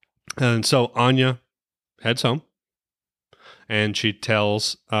 And so Anya heads home, and she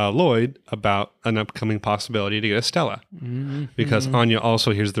tells Lloyd about an upcoming possibility to get a Stella, because Anya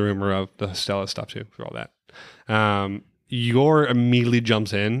also hears the rumor of the Stella stuff too, for all that. Yor immediately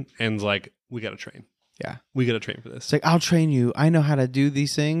jumps in and's like, we got to train. Yeah. We got to train for this. It's like, I'll train you. I know how to do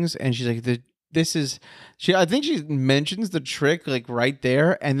these things. And she's like, I think she mentions the trick like right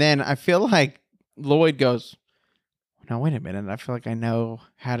there. And then I feel like Lloyd goes, no, wait a minute. I feel like I know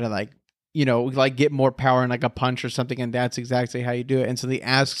how to like get more power in like a punch or something. And that's exactly how you do it. And so he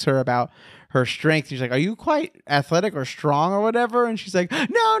asks her about her strength. He's like, are you quite athletic or strong or whatever? And she's like,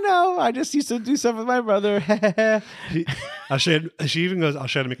 no, I just used to do stuff with my brother. She even goes, I'll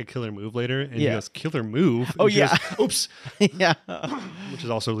show you how to make a killer move later. And he Yeah. goes, killer move? Oh, And she yeah. goes, oops. Yeah. Which is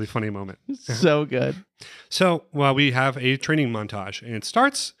also a really funny moment. So good. So, we have a training montage, and it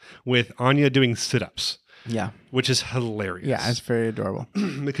starts with Anya doing sit-ups, Yeah. which is hilarious. Yeah. It's very adorable.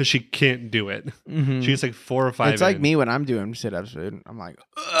 because she can't do it. She gets like 4 or 5 It's like in. me when I'm doing sit-ups, dude. I'm like,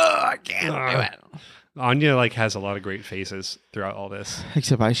 I can't do it. Anya like has a lot of great faces throughout all this.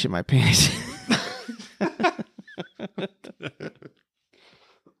 Except I shit my pants.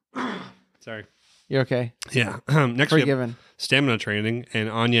 Sorry. You're okay. Yeah. Next we have Forgiven. stamina training, and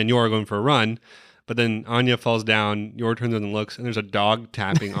Anya and Yor are going for a run. But then Anya falls down, Yor turns and looks, and there's a dog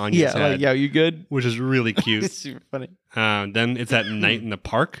tapping Anya's Yeah, head, like, yo, you good? which is really cute. It's super funny. Then it's at night in the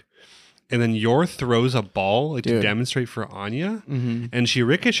park, and then Yor throws a ball to Dude. demonstrate for Anya, Mm-hmm. and she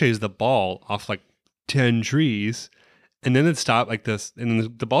ricochets the ball off like 10 trees And then it stopped like this, and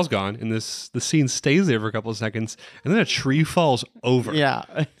then the ball's gone, and the scene stays there for a couple of seconds, and then a tree falls over. Yeah.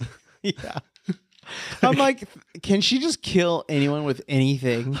 Yeah. I'm like, can she just kill anyone with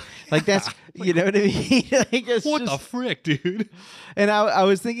anything? Like that's, you know what I mean? Like it's What just, the frick, dude? And I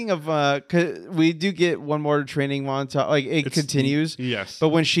was thinking of, 'cause we do get one more training montage, like it continues. Yes. But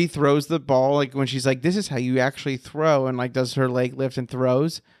when she throws the ball, like when she's like, this is how you actually throw, and like does her leg lift and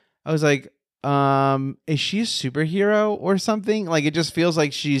throws, I was like, is she a superhero or something? Like it just feels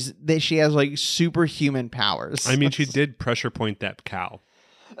like she has like superhuman powers. I mean, she did pressure point that cow.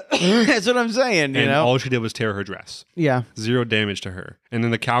 That's what I'm saying, you And know? all she did was tear her dress. Yeah. 0 damage to her. And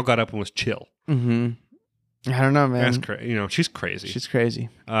then the cow got up and was chill. Mm-hmm. I don't know, man. That's crazy. You know, she's crazy. She's crazy.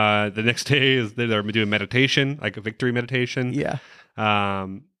 The next day is they're doing meditation, like a victory meditation. Yeah.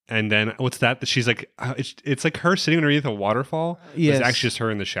 And then what's that? She's like, it's like her sitting underneath a waterfall. Yes. It's actually just her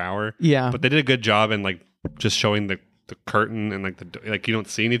in the shower. Yeah. But they did a good job in like just showing the curtain and like you don't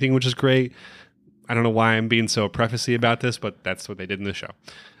see anything, which is great. I don't know why I'm being so prefacey about this, but that's what they did in the show.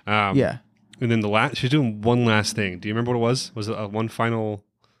 Yeah. And then she's doing one last thing. Do you remember what it was? Was it one final?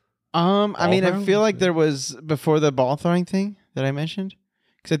 I mean, I throw? feel like there was before the ball throwing thing that I mentioned,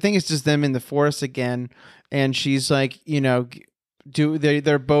 because I think it's just them in the forest again, and she's like, you know,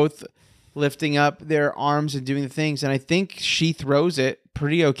 they're both lifting up their arms and doing the things, and I think she throws it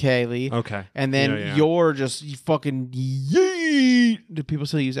pretty okayly. Okay. And then Yeah. you're just you fucking yeet. Do people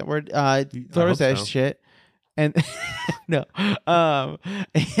still use that word? Throws that so. shit, and no, and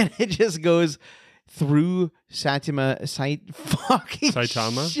it just goes through Saitama.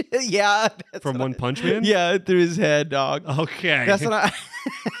 Saitama? Yeah, that's From what One Punch Man? Yeah, through his head, dog. Okay. That's what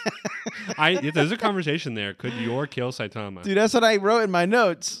There's a conversation there. Could Yor kill Saitama? dude. That's what I wrote in my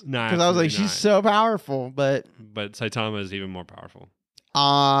notes. Nah, because I was like, absolutely she's so powerful, but But Saitama is even more powerful.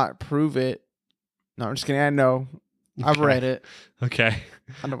 prove it. No, I'm just kidding. I know. I've Okay. read it. Okay.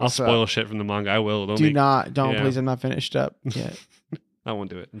 I know I'll what's up. spoil shit from the manga. I will. Don't Don't Yeah. please. I'm not finished up yet. I won't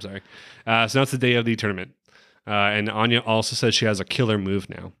do it. I'm sorry. So now it's the day of the tournament. And Anya also says she has a killer move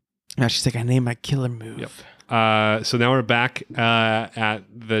now. Now she's like, I named my killer move. Yep. So now we're back at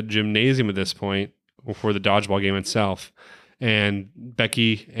the gymnasium at this point for the dodgeball game itself. And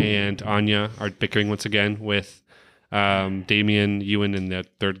Becky and Anya are bickering once again with Damien, Ewan, and the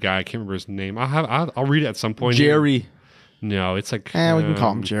third guy. I can't remember his name. I'll read it at some point. Jerry. Here. No, it's like We can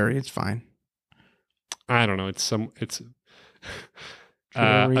call him Jerry. It's fine. I don't know. It's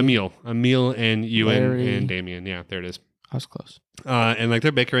Jerry, Emil and Ewan Larry. and Damien. Yeah, there it is. I was close. And like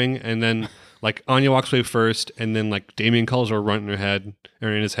they're bickering, and then like Anya walks away first, and then like Damien calls her a runt in her head or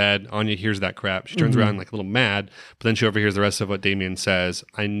in his head. Anya hears that crap. She turns around like a little mad, but then she overhears the rest of what Damien says.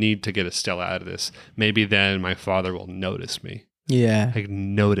 I need to get Estella out of this. Maybe then my father will notice me. Yeah. Like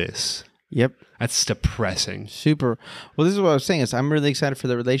notice. Yep. That's depressing. Super. Well, this is what I was saying. Is I'm really excited for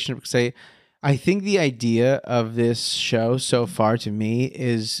the relationship because I think the idea of this show so far to me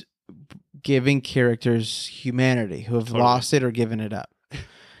is giving characters humanity who have Totally. lost it or given it up.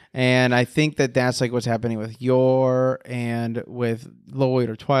 And I think that that's like what's happening with Yor and with Lloyd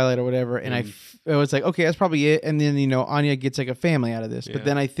or Twilight or whatever. And I was like, okay, that's probably it. And then, you know, Anya gets like a family out of this. Yeah. But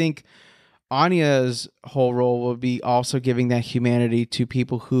then I think Anya's whole role will be also giving that humanity to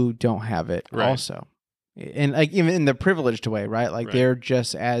people who don't have it Right. also. And like even in the privileged way, right? Like Right. they're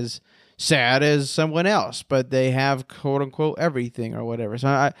just as sad as someone else, but they have quote unquote everything or whatever.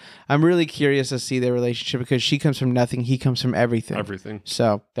 So I'm really curious to see their relationship because she comes from nothing, he comes from everything. Everything.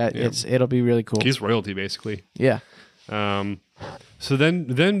 So that Yeah. it'll be really cool. He's royalty, basically. Yeah. So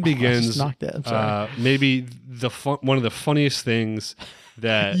then begins knocked that. I'm sorry. maybe one of the funniest things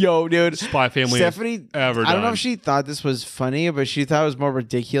that Yo, dude. Spy Family Stephanie, ever I don't know done. if she thought this was funny, but she thought it was more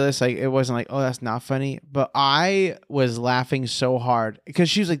ridiculous. Like it wasn't like, oh, that's not funny. But I was laughing so hard because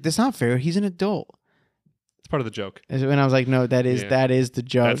she was like, "That's not fair. He's an adult." It's part of the joke. And I was like, "No, that is Yeah. the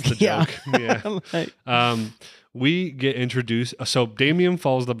joke." That's the Yeah. joke. Yeah. Like, We get introduced. So Damien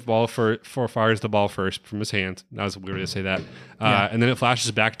fires the ball first from his hand. That was weird to say that. Yeah. And then it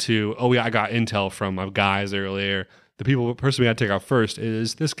flashes back to, oh yeah, I got intel from my guys earlier. The person we had to take out first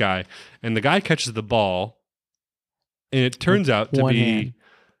is this guy, and the guy catches the ball, and it turns out to one be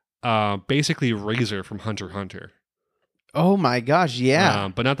basically Razor from Hunter x Hunter. oh my gosh, yeah.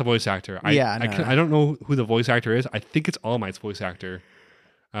 But not the voice actor. Yeah, no. I don't know who the voice actor is. I think it's All Might's voice actor.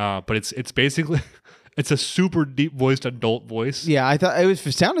 But it's basically it's a super deep voiced adult voice Yeah, I thought it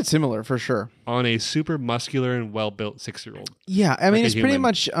sounded similar for sure. on a super muscular and well built 6-year-old. Yeah, I mean a it's pretty human.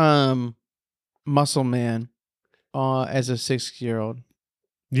 much Muscle Man as a 6-year-old.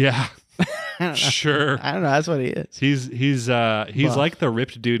 Yeah. Sure. I don't know. That's what he is. He's Buff. like the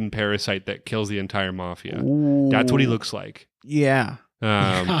ripped dude in Parasite that kills the entire mafia. Ooh. That's what he looks like. Yeah.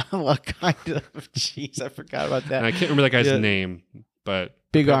 Um, What kind of? Jeez, I forgot about and that. I can't remember that guy's Yeah. name, but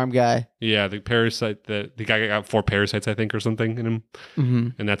Big arm guy. yeah, the Parasite. The guy got 4 parasites, I think, or something in him, Mm-hmm.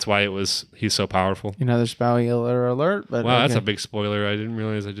 and that's why he's so powerful. Another spoiler alert. But Wow, that's okay. a big spoiler. I didn't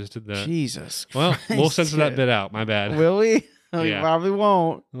realize I just did that. Jesus. Well, we'll Christ. censor that bit out. My bad. Will we? We Yeah. probably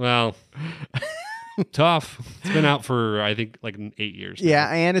won't. Well, tough. It's been out for I think like 8 years. now. Yeah,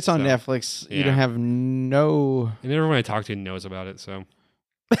 and it's on So, Netflix. You yeah. don't have no. And everyone I talk to knows about it. So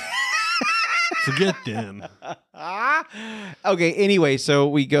forget them. Okay. Anyway, so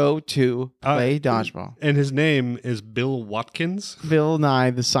we go to play dodgeball. And his name is Bill Watkins, Bill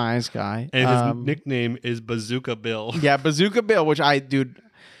Nye, the science guy, and his nickname is Bazooka Bill. yeah, Bazooka Bill. Which dude,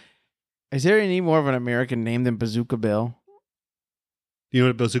 is there any more of an American name than Bazooka Bill? You know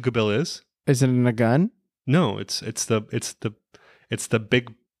what Bazooka Bill is? Is it in a gun? No, it's the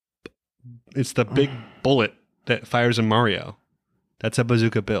big bullet that fires in Mario. That's a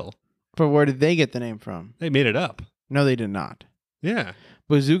Bazooka Bill. But where did they get the name from? They made it up. No, they did not. Yeah.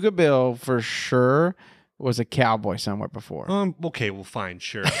 Bazooka Bill for sure was a cowboy somewhere before. Okay. Well, fine.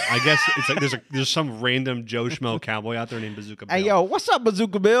 Sure. I guess it's like there's some random Joe Schmo cowboy out there named Bazooka Bill. Hey, yo, what's up,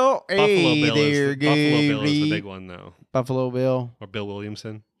 Bazooka Bill? Buffalo Hey Bill there, Buffalo Bill is the Gary. big one though, Buffalo Bill or Bill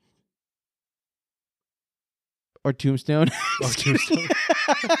Williamson, or Tombstone. or Tombstone.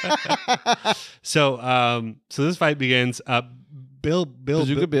 So this fight begins.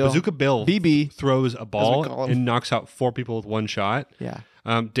 Bazooka Bill BB. throws a call ball him. and knocks out 4 people with one shot. Yeah.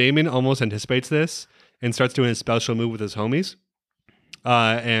 Damon almost anticipates this and starts doing a special move with his homies.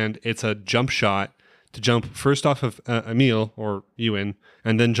 And it's a jump shot to jump first off of Emil or Ewan,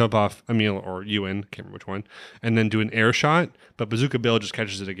 and then jump off Emil or Ewan, can't remember which one, and then do an air shot. But Bazooka Bill just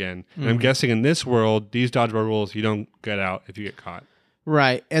catches it again. And I'm guessing in this world, these dodgeball rules, you don't get out if you get caught.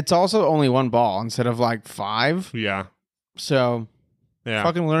 Right. It's also only one ball instead of like 5. Yeah. So Yeah.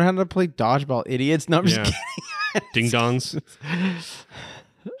 fucking learn how to play dodgeball, idiots. No, I'm just Yeah. kidding. Ding dongs.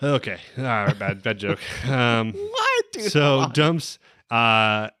 Okay. All right, bad joke. What, dude? So Come dumps.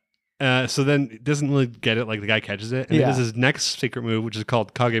 So then it doesn't really get it. Like the guy catches it, and Yeah. he does his next secret move, which is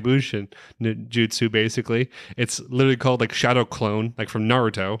called Kagebushin Jutsu. Basically, it's literally called like Shadow Clone, like from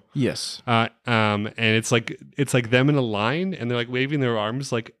Naruto. Yes. And it's like them in a line, and they're like waving their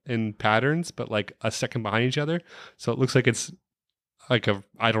arms like in patterns, but like a second behind each other. So it looks like it's like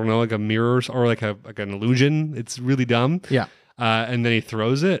like a mirror or like an illusion. It's really dumb. Yeah. And then he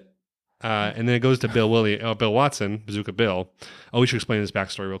throws it. And then it goes to Bill Watson, Bazooka Bill. Oh, we should explain this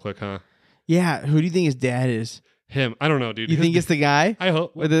backstory real quick, huh? Yeah. Who do you think his dad is? Him. I don't know, dude. You think it's the guy I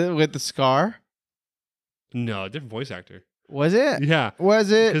hope. with the scar? No, different voice actor. Was it? Yeah.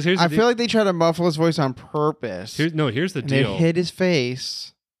 Was it? 'Cause here's the I deal- feel like they tried to muffle his voice on purpose. Here's the and they deal. hid his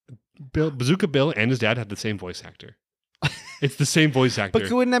face. Bazooka Bill and his dad have the same voice actor. It's the same voice actor.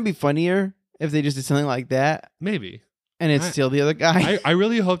 But wouldn't that be funnier if they just did something like that Maybe. and it's still the other guy? I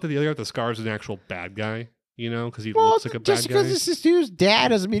really hope that the other guy with the scars is an actual bad guy, because he well, looks like a just bad because guy. it's this dude's dad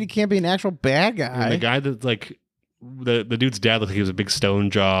doesn't mean he can't be an actual bad guy. And the guy that like the dude's dad looked like he was a big stone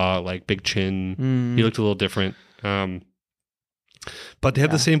jaw, like big chin. Mm. He looked a little different. But they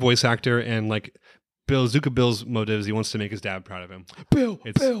have the same voice actor, and like Bazooka Bill's motives, he wants to make his dad proud of him. Bill.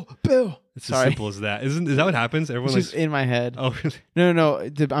 It's Sorry. as simple as that. Is that what happens? Everyone It's just like, in my head. oh, really? No.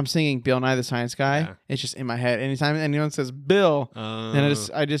 I'm singing Bill Nye the Science Guy. Yeah. It's just in my head. Anytime anyone says Bill, then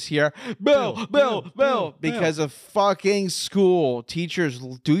I just hear Bill, Bill, because of fucking school. Teachers,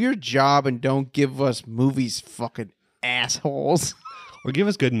 do your job and don't give us movies, fucking assholes. or give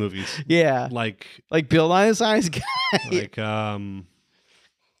us good movies Yeah. like Like Bill Nye the Science Guy. like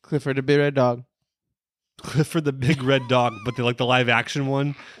Clifford the Big Red Dog. Clifford the Big Red Dog, but the live action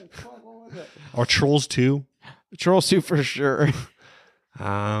one, or Trolls 2. Troll Suit for sure.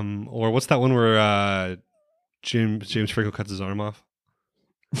 Or what's that one where James Franco cuts his arm off?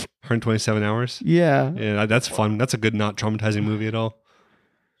 127 Hours. Yeah. Yeah, that's fun. That's a good, not traumatizing movie at all.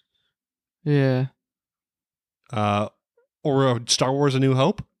 Yeah. Or Star Wars: A New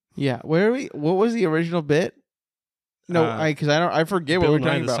Hope. Yeah. Where are we? What was the original bit? No, I forget what Bill we're Nye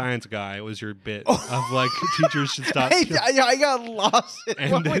talking the about. Science Guy was your bit of like teachers should stop. I got lost.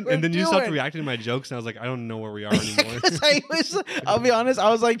 And then you stopped reacting to my jokes, and I was like, I don't know where we are anymore. I'll be honest, I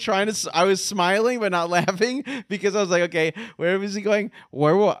was like I was smiling but not laughing because I was like, okay, where was he going?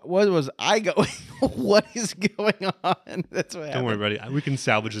 What was I going? What is going on? That's what happened. Don't worry, buddy. We can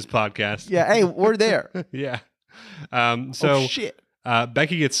salvage this podcast. Yeah, hey, we're there. Yeah. Oh shit.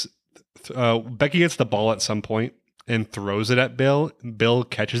 Becky gets the ball at some point, and throws it at Bill. Bill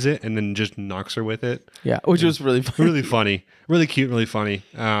catches it and then just knocks her with it. Yeah, which was really funny. Really funny, really cute, really funny.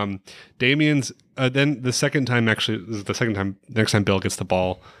 Damien's then the second time, actually, this is the second time. Next time Bill gets the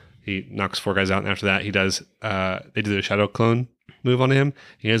ball, he knocks 4 guys out, and after that, he does. They do the shadow clone move on him.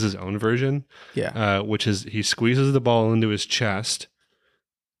 He has his own version, which is he squeezes the ball into his chest,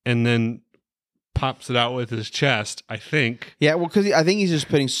 and then pops it out with his chest, I think. Yeah, well, because I think he's just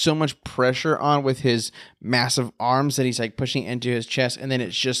putting so much pressure on with his massive arms that he's like pushing into his chest, and then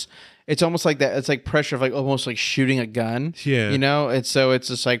it's almost like that. It's like pressure of like almost like shooting a gun. Yeah, you know. It's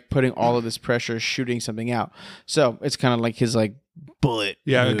just like putting all of this pressure, shooting something out. So it's kind of like his like bullet.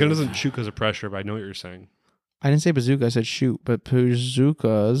 Yeah, move. a gun doesn't shoot because of pressure, but I know what you're saying. I didn't say bazooka. I said shoot, but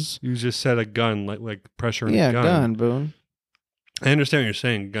bazookas. You just said a gun, like pressure in Yeah, a gun. gun, Boone. I understand what you're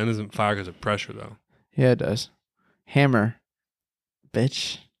saying. Gun doesn't fire because of pressure, though. Yeah, it does. Hammer,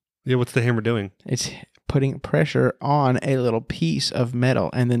 bitch. Yeah, what's the hammer doing? It's putting pressure on a little piece of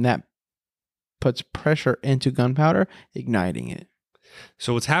metal, and then that puts pressure into gunpowder, igniting it.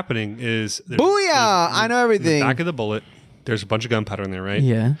 So what's happening is... Booyah! I know everything. In the back of the bullet, there's a bunch of gunpowder in there, right?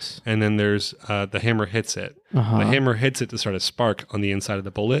 Yes. And then there's the hammer hits it. Uh-huh. The hammer hits it to start a spark on the inside of the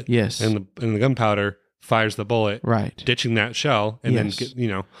bullet. Yes. And the gunpowder fires the bullet, Right. ditching that shell, and Yes.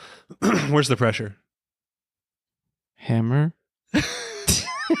 then, where's the pressure? Hammer.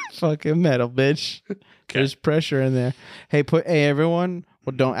 Fucking metal, bitch. There's pressure in there. Hey, everyone.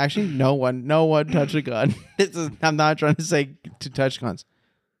 Well, don't actually. No one touch a gun. I'm not trying to say to touch guns.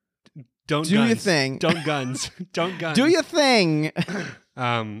 Don't do guns. your thing. Don't guns. Don't guns. Do your thing.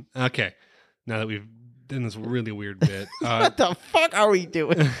 Okay. Now that we've done this really weird bit, What the fuck are we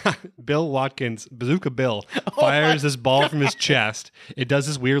doing? Bill Watkins, Bazooka Bill, fires this ball from his chest. It does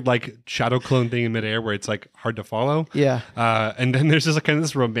this weird like shadow clone thing in midair where it's like hard to follow. Yeah. And then there's this kind of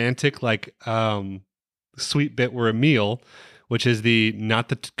this romantic like sweet bit where Emil, which is not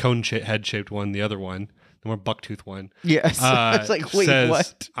the cone head shaped one, the other one, the more bucktooth one. Yes. It's like, wait, says,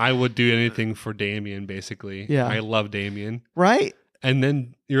 what? I would do anything for Damien, basically. Yeah. I love Damien. Right? And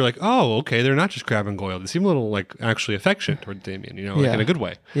then you're like, oh, okay, they're not just Crab and Goyle. They seem a little like actually affectionate toward Damien, like in a good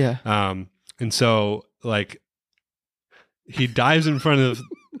way. Yeah. And so like he dives in front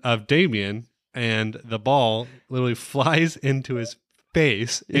of Damien, and the ball literally flies into his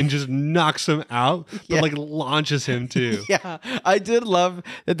face and just knocks him out, but like launches him too. Yeah. I did love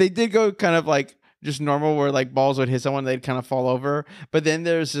that they did go kind of like just normal where like balls would hit someone, they'd kind of fall over. But then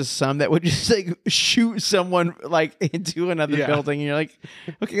there's just some that would just like shoot someone like into another building. And you're like,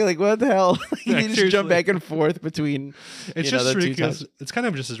 okay, like what the hell? You just seriously. jump back and forth between. It's just ridiculous. It's kind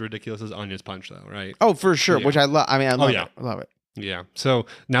of just as ridiculous as Anya's punch, though, right? Oh, for sure. Yeah. Which I love. I mean, I love it. I love it. Yeah. So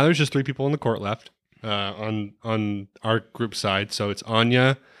now there's just 3 people in the court left on our group side. So it's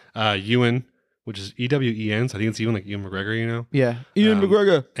Anya, Ewan, which is EWEN. So I think it's even like Ewan McGregor, Yeah. Ian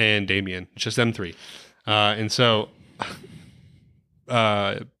McGregor. and Damien. It's just them 3. And so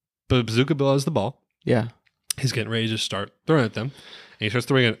Bazooka Bill has the ball. Yeah. He's getting ready to start throwing at them. And he starts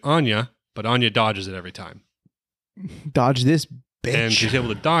throwing at Anya, but Anya dodges it every time. Dodge this bitch. And she's able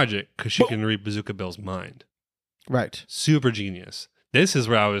to dodge it because she can read Bazooka Bill's mind. Right. Super genius. This is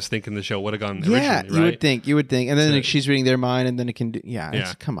where I was thinking the show would have gone originally, Yeah, right? you would think. And then So- like, she's reading their mind, and then it can do,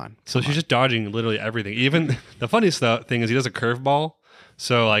 come on. So she's just dodging literally everything. Even the funniest thing is he does a curveball.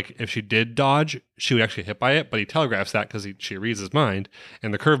 So like if she did dodge, she would actually hit by it, but he telegraphs that because she reads his mind,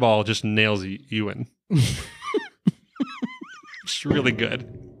 and the curveball just nails Ewan. It's really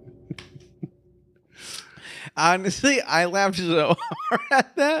good. Honestly, I laughed so hard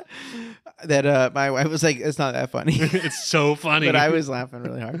at that my wife was like, "It's not that funny." It's so funny. But I was laughing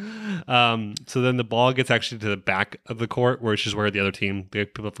really hard. So then the ball gets actually to the back of the court, which is where the other team, the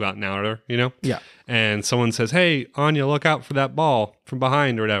people have gotten out of her, Yeah. And someone says, "Hey, Anya, look out for that ball from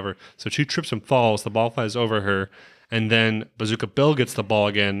behind or whatever." So she trips and falls. The ball flies over her. And then Bazooka Bill gets the ball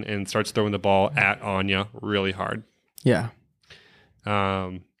again and starts throwing the ball at Anya really hard. Yeah.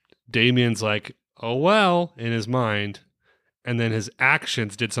 Damien's like, oh, well, in his mind. And then his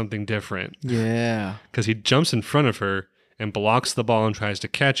actions did something different. Yeah. Because he jumps in front of her and blocks the ball and tries to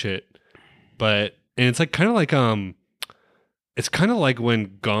catch it. And it's like kind of like it's kind of like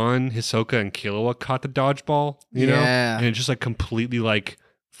when Gon, Hisoka, and Killua caught the dodgeball, you know? And it just like completely like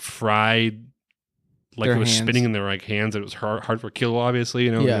fried, like their it was hands. spinning in their like hands. It was hard for Killua, obviously,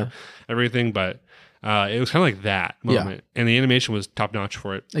 everything, but it was kind of like that moment. And the animation was top notch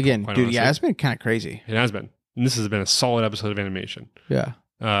for it. Again, quite dude, honestly. yeah, it's been kind of crazy. It has been. And this has been a solid episode of animation. Yeah.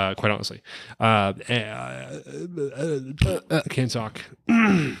 Quite honestly. I can't talk.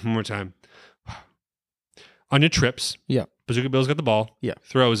 One more time. Anya trips. Yeah. Bazooka Bill's got the ball. Yeah.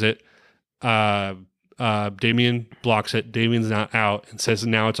 Throws it. Damien blocks it. Damien's not out and says,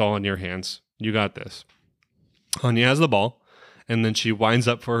 now it's all in your hands. You got this. Anya has the ball, and then she winds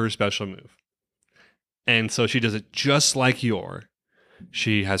up for her special move. And so she does it just like Yor.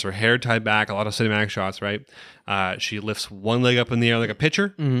 She has her hair tied back, a lot of cinematic shots, right? She lifts one leg up in the air like a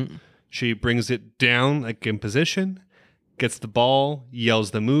pitcher. Mm-hmm. She brings it down like in position, gets the ball,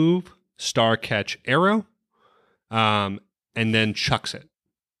 yells the move, star catch arrow, and then chucks it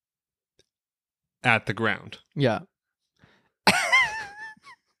at the ground. Yeah.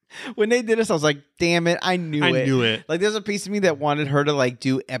 When they did this, I was like, damn it, I knew it. Like, there's a piece of me that wanted her to, like,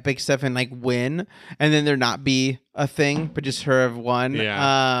 do epic stuff and, like, win, and then there not be a thing, but just her have won.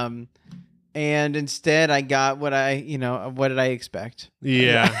 Yeah. And instead, I got what what did I expect?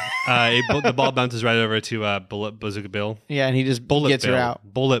 Yeah. The ball bounces right over to Bazooka Bill. Yeah, and he just gets her out.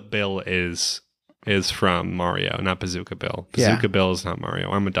 Bullet Bill is from Mario, not Bazooka Bill. Bazooka Bill is not Mario.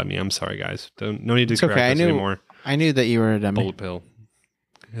 I'm a dummy. I'm sorry, guys. No need to correct us anymore. I knew that you were a dummy. Bullet Bill.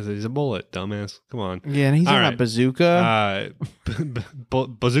 He's a bullet, dumbass. Come on. Yeah, and he's on a bazooka.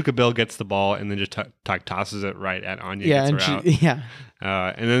 Bazooka Bill gets the ball and then just tosses it right at Anya. Yeah, and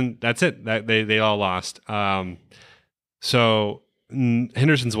and then that's it. They all lost. So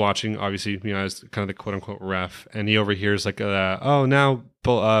Henderson's watching, obviously, as kind of the quote unquote ref, and he overhears like, now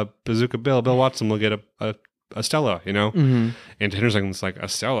Bazooka Bill Watson will get a Stella, Mm-hmm. And Henderson's like, a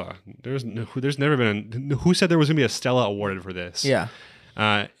Stella? There's never been who said there was gonna be a Stella awarded for this? Yeah.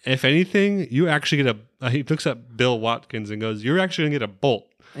 If anything, you actually get he looks at Bill Watkins and goes, you're actually gonna get a bolt.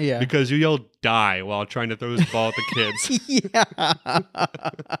 Yeah. Because you yelled die while trying to throw this ball at the kids. Yeah.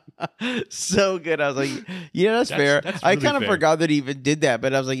 So good. I was like, that's fair. That's really I kind of forgot that he even did that,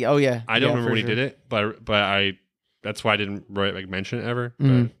 but I was like, oh yeah. I don't remember when he did it, but that's why I didn't mention it ever.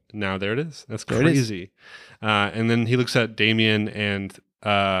 Mm. But now there it is. That's crazy. And then he looks at Damien and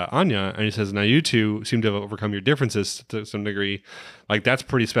Anya, and he says, now you two seem to have overcome your differences to some degree. Like, that's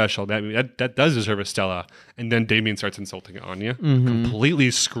pretty special. That does deserve a Stella. And then Damien starts insulting Anya, completely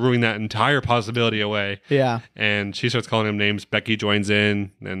screwing that entire possibility away. Yeah. And she starts calling him names. Becky joins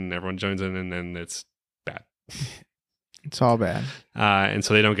in, and everyone joins in, and then it's bad. It's all bad. And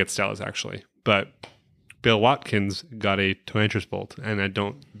so they don't get Stellas, actually. But Bill Watkins got a Torntress Bolt, and I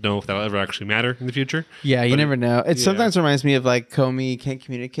don't know if that'll ever actually matter in the future. Yeah, you never know. It sometimes reminds me of like Comey Can't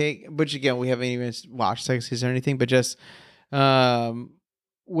Communicate, which again, we haven't even watched sex scenes or anything, but just when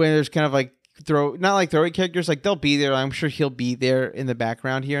there's kind of like not like throwaway characters, like they'll be there. I'm sure he'll be there in the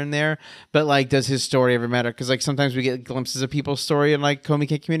background here and there, but like, does his story ever matter? Because like sometimes we get glimpses of people's story and like Comey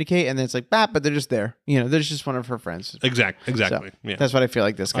Can't Communicate, and then it's like, but they're just there. They're just one of her friends. Exactly. So, yeah. That's what I feel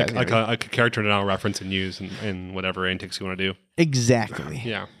like this guy. Like a character that I'll reference and use in whatever antics you want to do. Exactly.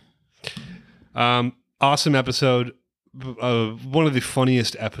 Yeah. Awesome episode. One of the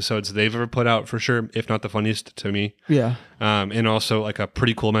funniest episodes they've ever put out, for sure, if not the funniest to me. Yeah. And also like a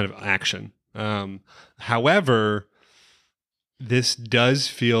pretty cool amount of action. However, this does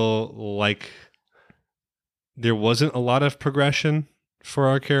feel like there wasn't a lot of progression for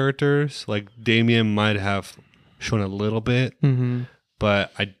our characters. Like Damien might have shown a little bit,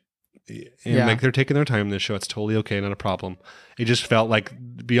 but like they're taking their time in this show. It's totally okay, not a problem. It just felt like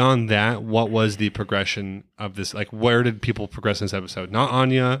beyond that, what was the progression of this? Like, where did people progress in this episode? Not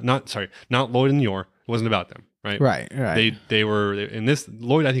Anya, not Lloyd and Yor. It wasn't about them. Right. They were in this.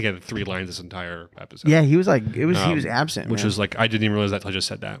 Lloyd, I think, had 3 lines this entire episode. Yeah, he was like, he was absent, which was like, I didn't even realize that until I just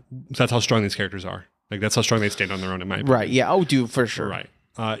said that. So that's how strong these characters are. Like, that's how strong they stand on their own, in my opinion. Right. Yeah. Oh, dude, for sure. Right.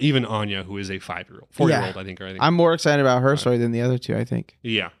 Even Anya, who is a 4-year-old, I think. I'm more excited about her story than the other two, I think.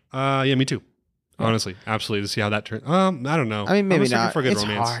 Yeah. Yeah, me too. Honestly, absolutely. To see how that turns. I don't know. I mean, maybe not. For a good it's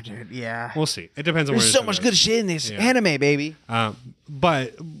romance. hard, dude. Yeah. We'll see. It depends on There's so much good shit in this anime, baby.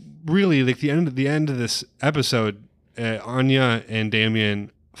 But really, like the end of this episode, Anya and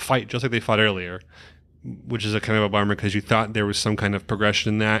Damien fight just like they fought earlier, which is a kind of a bummer because you thought there was some kind of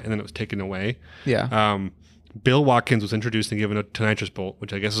progression in that, and then it was taken away. Yeah. Bill Watkins was introduced and given a Torntress Bolt,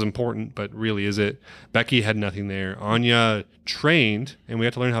 which I guess is important, but really is it? Becky had nothing there. Anya trained, and we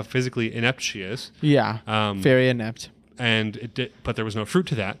had to learn how physically inept she is. Yeah. Very inept. And but there was no fruit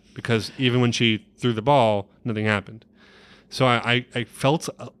to that because even when she threw the ball, nothing happened. So I felt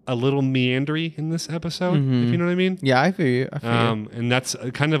a little meandery in this episode, if you know what I mean. Yeah, I feel you. And that's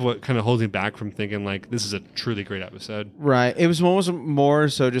kind of what kind of holds me back from thinking like this is a truly great episode. Right. It was almost more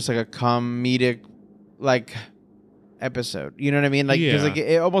so just like a comedic like episode, you know what I mean? Like, because like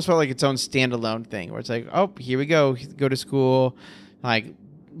it almost felt like its own standalone thing, where it's like, oh, here we go to school, like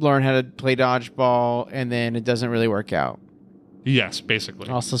learn how to play dodgeball, and then it doesn't really work out. Yes, basically.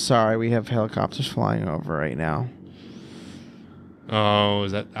 Also, sorry, we have helicopters flying over right now. Oh,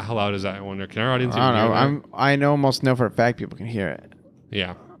 is that how loud is that? I wonder. Can our audience? I don't even know. hear that? I know almost know for a fact people can hear it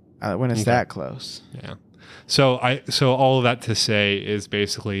Yeah. when it's Okay. that close. Yeah. So all of that to say is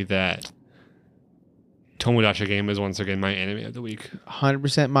basically that Tomodachi Game is once again my anime of the week.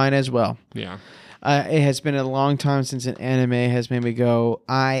 100% mine as well. Yeah. It has been a long time since an anime has made me go,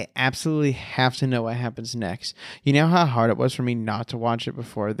 I absolutely have to know what happens next. You know how hard it was for me not to watch it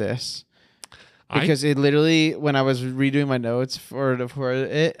before this? Because it literally, when I was redoing my notes for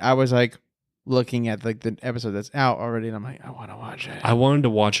it, I was like looking at like the episode that's out already, and I'm like, I want to watch it. I wanted to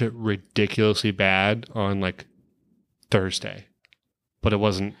watch it ridiculously bad on like Thursday, but it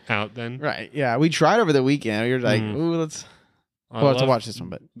wasn't out then. Right? Yeah, we tried over the weekend. We were like, ooh, let's. We'll have to watch this one,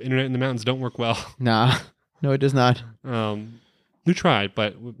 but Internet in the mountains don't work well. nah, no, it does not. We tried,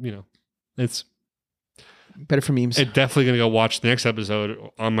 but it's better for memes. It's definitely gonna go watch the next episode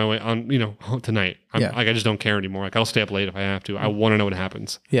on my way on. Tonight. Like I just don't care anymore. Like I'll stay up late if I have to. I want to know what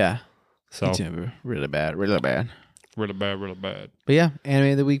happens. Yeah. So Me too. Really bad. Really bad. Really bad. Really bad. But yeah,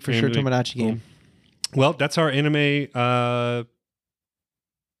 anime of the week for Anime sure. of the week. Tomodachi Game. Well, that's our anime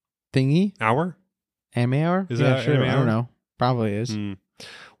Thingy. hour. Anime hour. Is yeah, that sure. anime I hour? don't know. Probably is.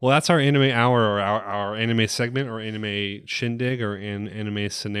 Well, that's our anime hour or our anime segment or anime shindig or anime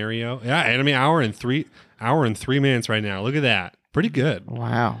scenario. Yeah, anime hour and 3 minutes right now. Look at that. Pretty good.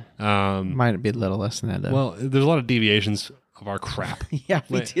 Wow. Might be a little less than that though. Well, there's a lot of deviations of our crap. yeah,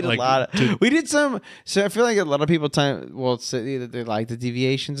 we did a lot of. We did some. So I feel like a lot of people say that they like the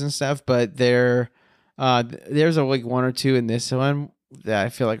deviations and stuff, but there's like one or two in this one that I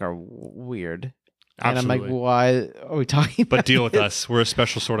feel like are weird. And Absolutely. I'm like, why are we talking about But deal with this? us. We're a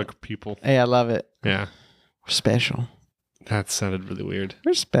special sort of people. Hey, I love it. Yeah. We're special. That sounded really weird.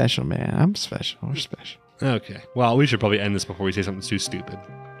 We're special, man. I'm special. We're special. Okay. Well, we should probably end this before we say something too stupid.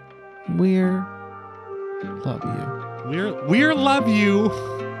 We're love you. We're love you.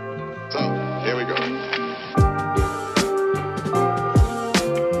 So, here we go.